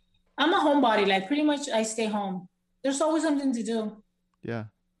 I'm a homebody. Like, pretty much, I stay home. There's always something to do. Yeah.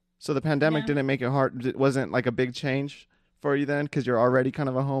 So the pandemic didn't make it hard. It wasn't like a big change for you then, because you're already kind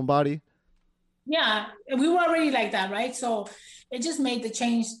of a homebody. Yeah, we were already like that, right? So it just made the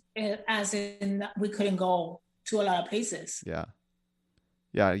change, as in we couldn't go to a lot of places. Yeah.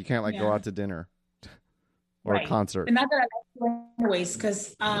 Yeah, you can't go out to dinner or a concert. And not that I like to anyways,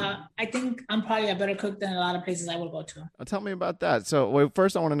 because I think I'm probably a better cook than a lot of places I will go to. Tell me about that. So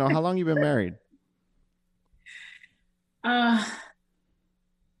first I want to know, how long you been married?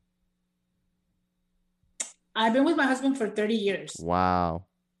 I've been with my husband for 30 years. Wow.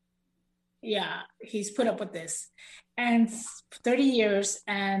 Yeah, he's put up with this. And 30 years,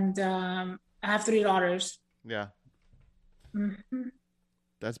 and I have 3 daughters. Yeah. Mm-hmm.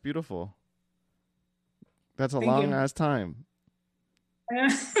 That's beautiful. That's a long ass time.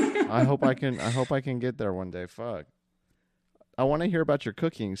 I hope I can get there one day. Fuck. I want to hear about your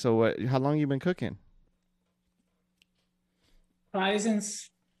cooking. So how long you been cooking? Probably since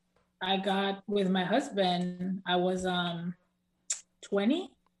I got with my husband, I was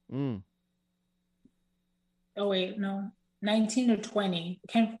 20. Oh wait, no, 19 or 20.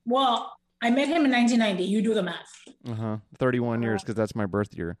 Well, I met him in 1990. You do the math. 31 years, because that's my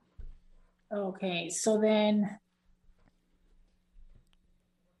birth year. Okay, so then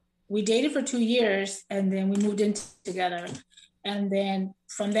we dated for 2 years, and then we moved in together, and then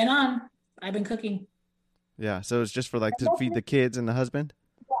from then on, I've been cooking. Yeah, so it's just for to feed the kids and the husband?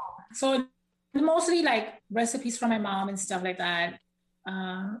 Yeah. So mostly like recipes from my mom and stuff like that.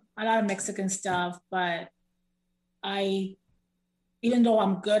 A lot of Mexican stuff, but even though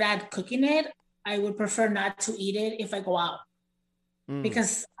I'm good at cooking it, I would prefer not to eat it if I go out,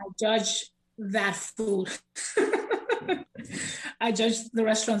 because I judge that food. I judge the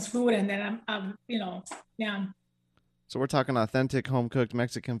restaurant's food, and then I'm yeah. So we're talking authentic home cooked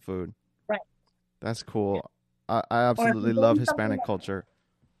Mexican food. Right. That's cool. Yeah. I absolutely love Hispanic culture.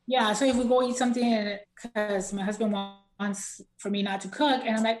 Yeah. So if we go eat something, because my husband wants for me not to cook,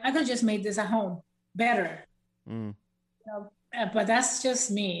 and I'm like, I could just make this at home better. But that's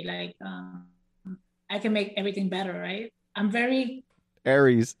just me. Like, I can make everything better, right? I'm very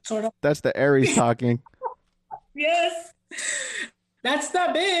Aries. Sort of. That's the Aries talking. Yes. That's the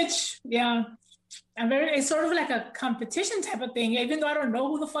bitch. Yeah. It's sort of like a competition type of thing, even though I don't know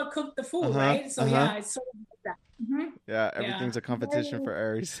who the fuck cooked the food, right? So yeah, it's sort of like that. Mm-hmm. Yeah, everything's a competition for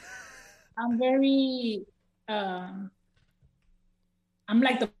Aries. I'm very, I'm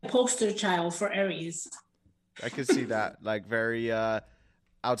like the poster child for Aries. I could see that, like very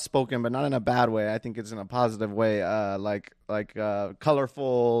outspoken, but not in a bad way. I think it's in a positive way. Like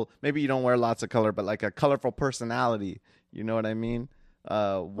colorful. Maybe you don't wear lots of color, but like a colorful personality. You know what I mean?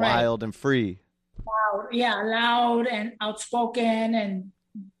 Wild and free. Loud, yeah, loud and outspoken, and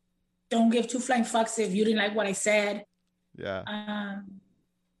don't give 2 flying fucks if you didn't like what I said. Yeah.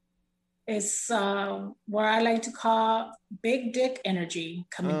 It's what I like to call big dick energy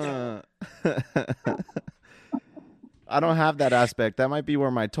coming through. I don't have that aspect. That might be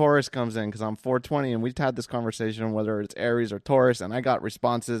where my Taurus comes in, because I'm 420, and we've had this conversation whether it's Aries or Taurus, and I got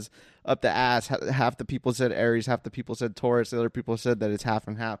responses up the ass. Half the people said Aries, half the people said Taurus, the other people said that it's half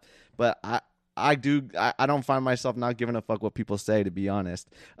and half. But I don't find myself not giving a fuck what people say, to be honest,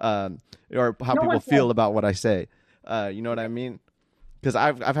 or how people feel about what I say. You know what I mean? Because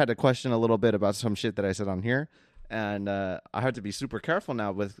I've had to question a little bit about some shit that I said on here, and I have to be super careful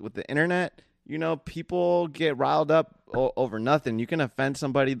now with the internet. You know, people get riled up over nothing. You can offend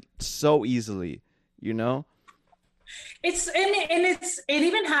somebody so easily, you know? It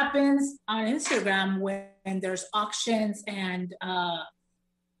even happens on Instagram when there's auctions and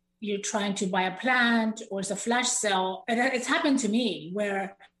you're trying to buy a plant or it's a flash sale. And it's happened to me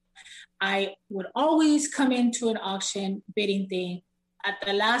where I would always come into an auction bidding thing at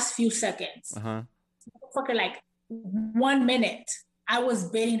the last few seconds. For like 1 minute, I was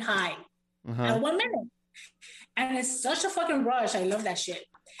bidding high. At 1 minute. And it's such a fucking rush. I love that shit.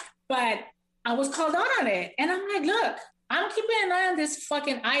 But I was called out on it. And I'm like, look, I'm keeping an eye on this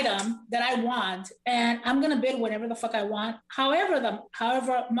fucking item that I want. And I'm going to bid whatever the fuck I want, however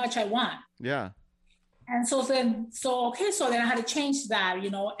much I want. Yeah. And so then I had to change that, you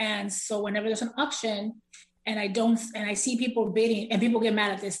know. And so whenever there's an auction, and I see people bidding, and people get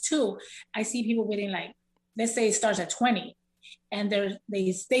mad at this too. I see people bidding like, let's say it starts at 20, and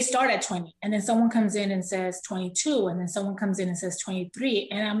they start at 20, and then someone comes in and says 22, and then someone comes in and says 23,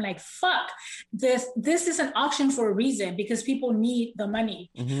 and I'm like, fuck, this is an auction for a reason, because people need the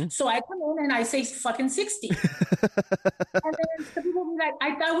money. Mm-hmm. So I come in and I say fucking 60. And then the people be like,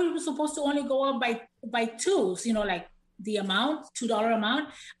 I thought we were supposed to only go up by twos, you know, like the amount, $2 amount.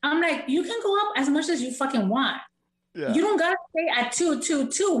 I'm like, you can go up as much as you fucking want. Yeah. You don't gotta stay at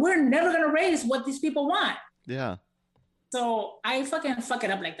 2. We're never gonna raise what these people want. Yeah. So I fucking fuck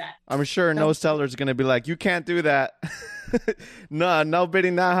it up like that. I'm sure no seller's gonna be like, you can't do that. No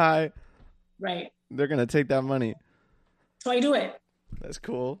bidding that high. Right. They're gonna take that money. So I do it. That's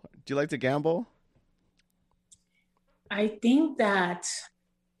cool. Do you like to gamble? I think that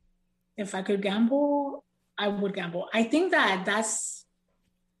if I could gamble, I would gamble. I think that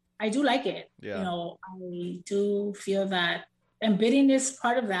I do like it. Yeah. You know, I do feel that, and bidding is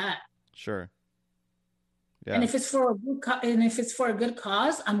part of that. Sure. Yeah. And if it's for a good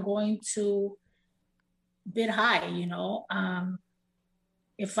cause, I'm going to bid high. You know,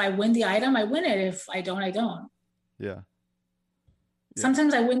 if I win the item, I win it. If I don't, I don't. Yeah.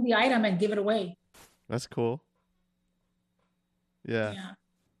 Sometimes I win the item and give it away. That's cool. Yeah.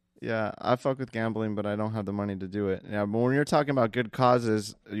 Yeah, I fuck with gambling, but I don't have the money to do it. Yeah, but when you're talking about good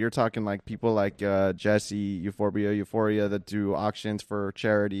causes, you're talking like people like Jesse, Euphoria that do auctions for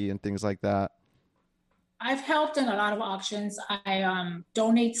charity and things like that. I've helped in a lot of auctions. I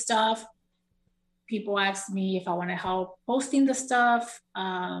donate stuff. People ask me if I want to help posting the stuff,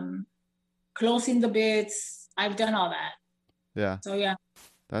 closing the bids. I've done all that. Yeah. So yeah.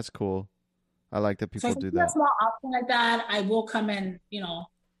 That's cool. I like that people do that. If a small auction like that, I will come and, you know,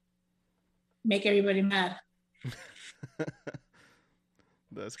 make everybody mad.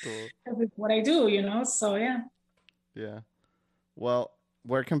 That's cool. That's what I do, you know? So yeah. Yeah. Well,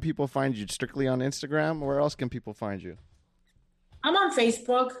 where can people find you? Strictly on Instagram? Where else can people find you? I'm on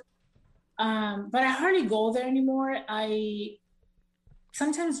Facebook, but I hardly go there anymore. I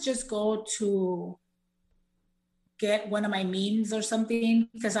sometimes just go to get one of my memes or something,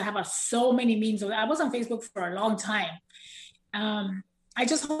 because I have so many memes. I was on Facebook for a long time. I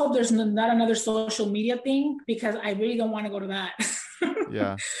just hope there's not another social media thing, because I really don't want to go to that.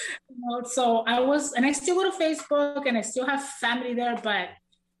 Yeah. You know, so I still go to Facebook, and I still have family there, but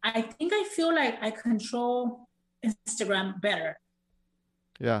I think I feel like I control Instagram better.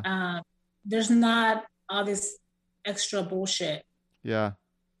 Yeah. There's not all this extra bullshit. Yeah.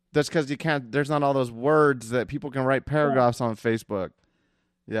 That's because there's not all those words that people can write paragraphs on Facebook.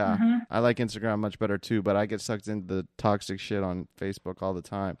 Yeah. Mm-hmm. I like Instagram much better too, but I get sucked into the toxic shit on Facebook all the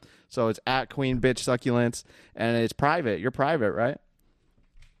time. So it's at Queen Bitch Succulents, and it's private. You're private, right?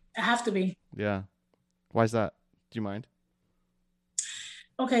 I have to be. Yeah. Why is that? Do you mind?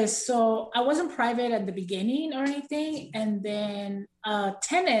 Okay, so I wasn't private at the beginning or anything, and then a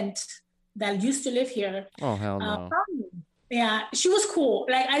tenant that used to live here. Oh, hell no. Yeah, she was cool.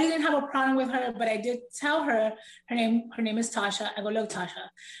 Like, I didn't have a problem with her, but I did tell her name is Tasha. I go, look, Tasha,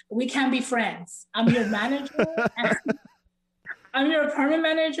 we can't be friends. I'm your manager. I'm your apartment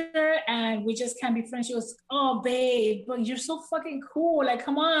manager, and we just can't be friends. She goes, oh, babe, but you're so fucking cool. Like,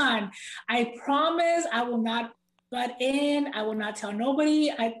 come on. I promise I will not butt in. I will not tell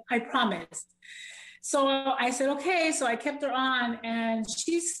nobody. I promise. So I said, okay. So I kept her on, and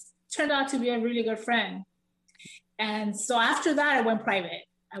she's turned out to be a really good friend. And so after that, I went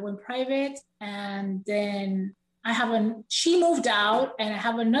private. And then she moved out, and I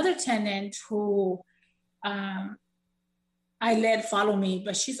have another tenant who I let follow me,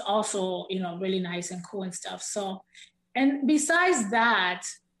 but she's also, you know, really nice and cool and stuff. So, and besides that,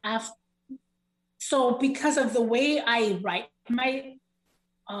 so because of the way I write my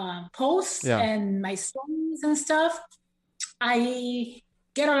posts and my stories and stuff, I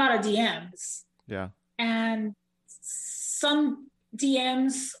get a lot of DMs. Yeah. And some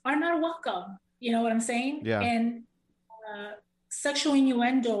DMs are not welcome. You know what I'm saying? Yeah. And sexual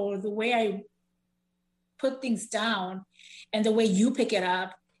innuendo, or the way I put things down and the way you pick it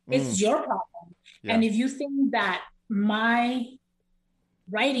up, it's your problem. Yeah. And if you think that my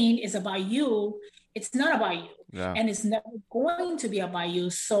writing is about you, it's not about you. Yeah. And it's never going to be about you.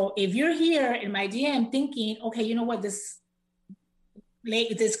 So if you're here in my DM thinking, okay, you know what, this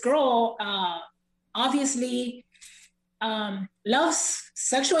girl obviously loves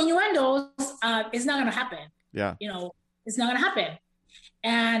sexual innuendos, it's not gonna happen. Yeah. You know, it's not gonna happen.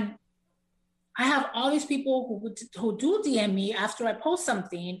 And I have all these people who do DM me after I post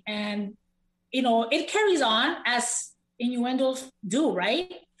something, and you know, it carries on as innuendos do,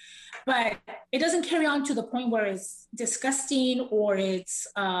 right? but it doesn't carry on to the point where it's disgusting or it's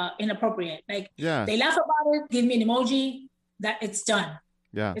inappropriate. Like Yeah. they laugh about it, give me an emoji, that it's done.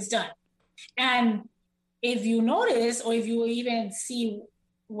 Yeah. It's done. And if you notice, or if you even see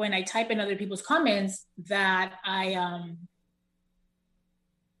when I type in other people's comments, that I'm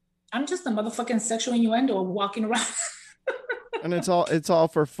just a motherfucking sexual innuendo walking around. And it's all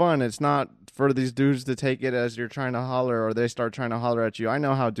for fun. It's not for these dudes to take it as you're trying to holler, or they start trying to holler at you. I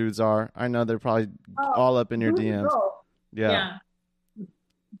know how dudes are. I know they're probably all up in your DMs. Yeah.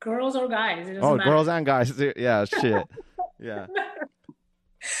 Girls or guys. It doesn't matter. Girls and guys. Yeah, shit. Yeah.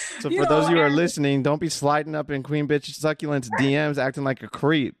 So for those of you who are listening, don't be sliding up in Queen Bitch Succulent's DMs acting like a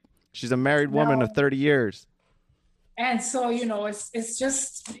creep. She's a married woman of 30 years. And so, it's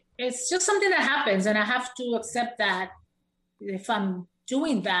just something that happens, and I have to accept that if I'm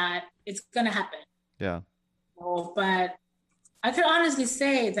doing that, it's going to happen. Yeah. But I can honestly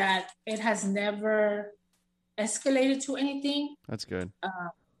say that it has never escalated to anything. That's good.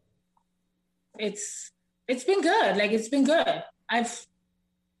 It's been good. Like, it's been good.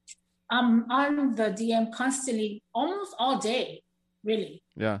 I'm on the DM constantly, almost all day, really.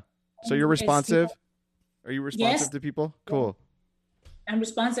 Yeah. So you're responsive? Are you responsive to people? Cool. I'm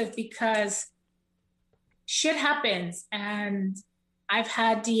responsive because shit happens, and I've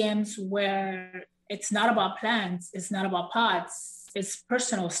had DMs where it's not about plants, it's not about pots, it's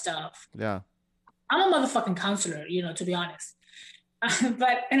personal stuff. Yeah. I'm a motherfucking counselor, to be honest.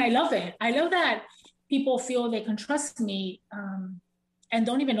 And I love it. I love that people feel they can trust me and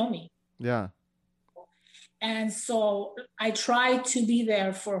don't even know me. Yeah. And so I try to be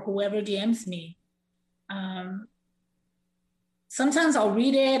there for whoever DMs me. Sometimes I'll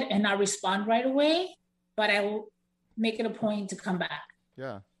read it and not respond right away, but I will make it a point to come back.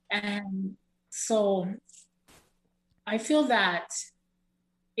 Yeah. And so I feel that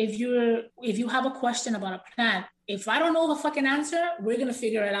if you have a question about a plant, if I don't know the fucking answer, we're going to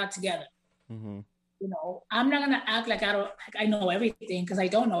figure it out together. Mm-hmm. I'm not going to act like I know everything, because I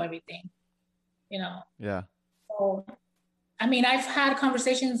don't know everything, Yeah. So, I mean, I've had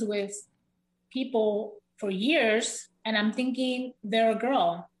conversations with people for years, and I'm thinking they're a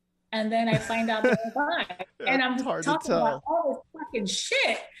girl. And then I find out they're a guy. And I'm talking about all this fucking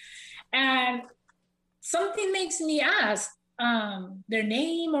shit. And something makes me ask their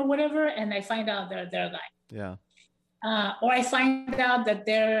name or whatever, and I find out they're a guy. Yeah. Or I find out that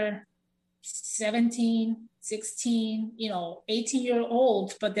they're 17, 16,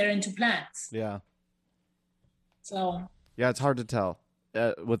 18-year-old, but they're into plants. Yeah. So. Yeah, it's hard to tell.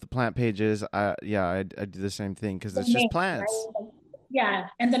 With the plant pages, I do the same thing, because it's just plants. Right? Yeah,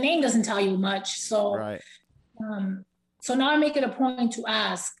 and the name doesn't tell you much. So, right. So now I make it a point to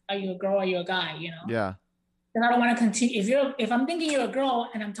ask, are you a girl or are you a guy? Yeah. And I don't want to continue. If I'm thinking you're a girl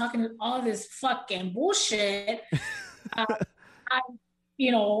and I'm talking all this fucking bullshit, and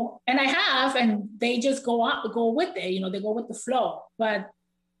I have, and they just go with it. They go with the flow, but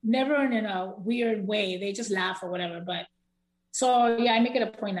never in a weird way. They just laugh or whatever. But so yeah, I make it a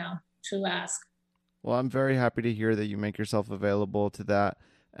point now to ask. Well, I'm very happy to hear that you make yourself available to that.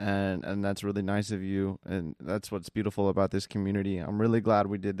 And that's really nice of you. And that's what's beautiful about this community. I'm really glad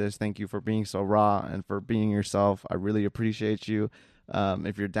we did this. Thank you for being so raw and for being yourself. I really appreciate you.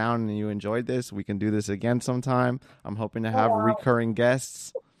 If you're down and you enjoyed this, we can do this again sometime. I'm hoping to have recurring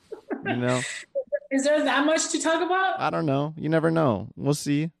guests, Is there that much to talk about? I don't know. You never know. We'll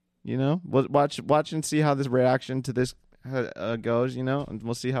see, We'll watch and see how this reaction to this goes, and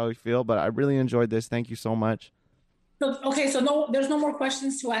we'll see how we feel. But I really enjoyed this. Thank you so much. So there's no more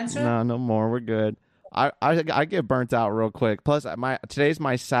questions to answer? No more. We're good. I get burnt out real quick. Plus, today's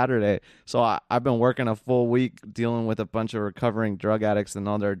my Saturday, so I've been working a full week dealing with a bunch of recovering drug addicts and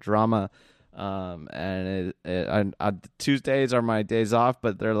all their drama. And Tuesdays are my days off,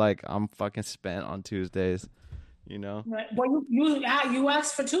 but they're like, I'm fucking spent on Tuesdays. Right. Well, you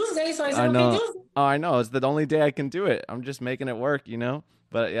asked for Tuesday, so I said, okay, Tuesday. Oh, I know. It's the only day I can do it. I'm just making it work,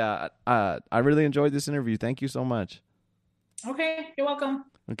 But yeah, I really enjoyed this interview. Thank you so much. Okay, you're welcome.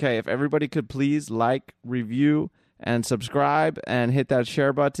 Okay, if everybody could please like, review, and subscribe, and hit that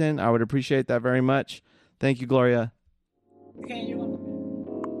share button, I would appreciate that very much. Thank you, Gloria. Okay, you're welcome.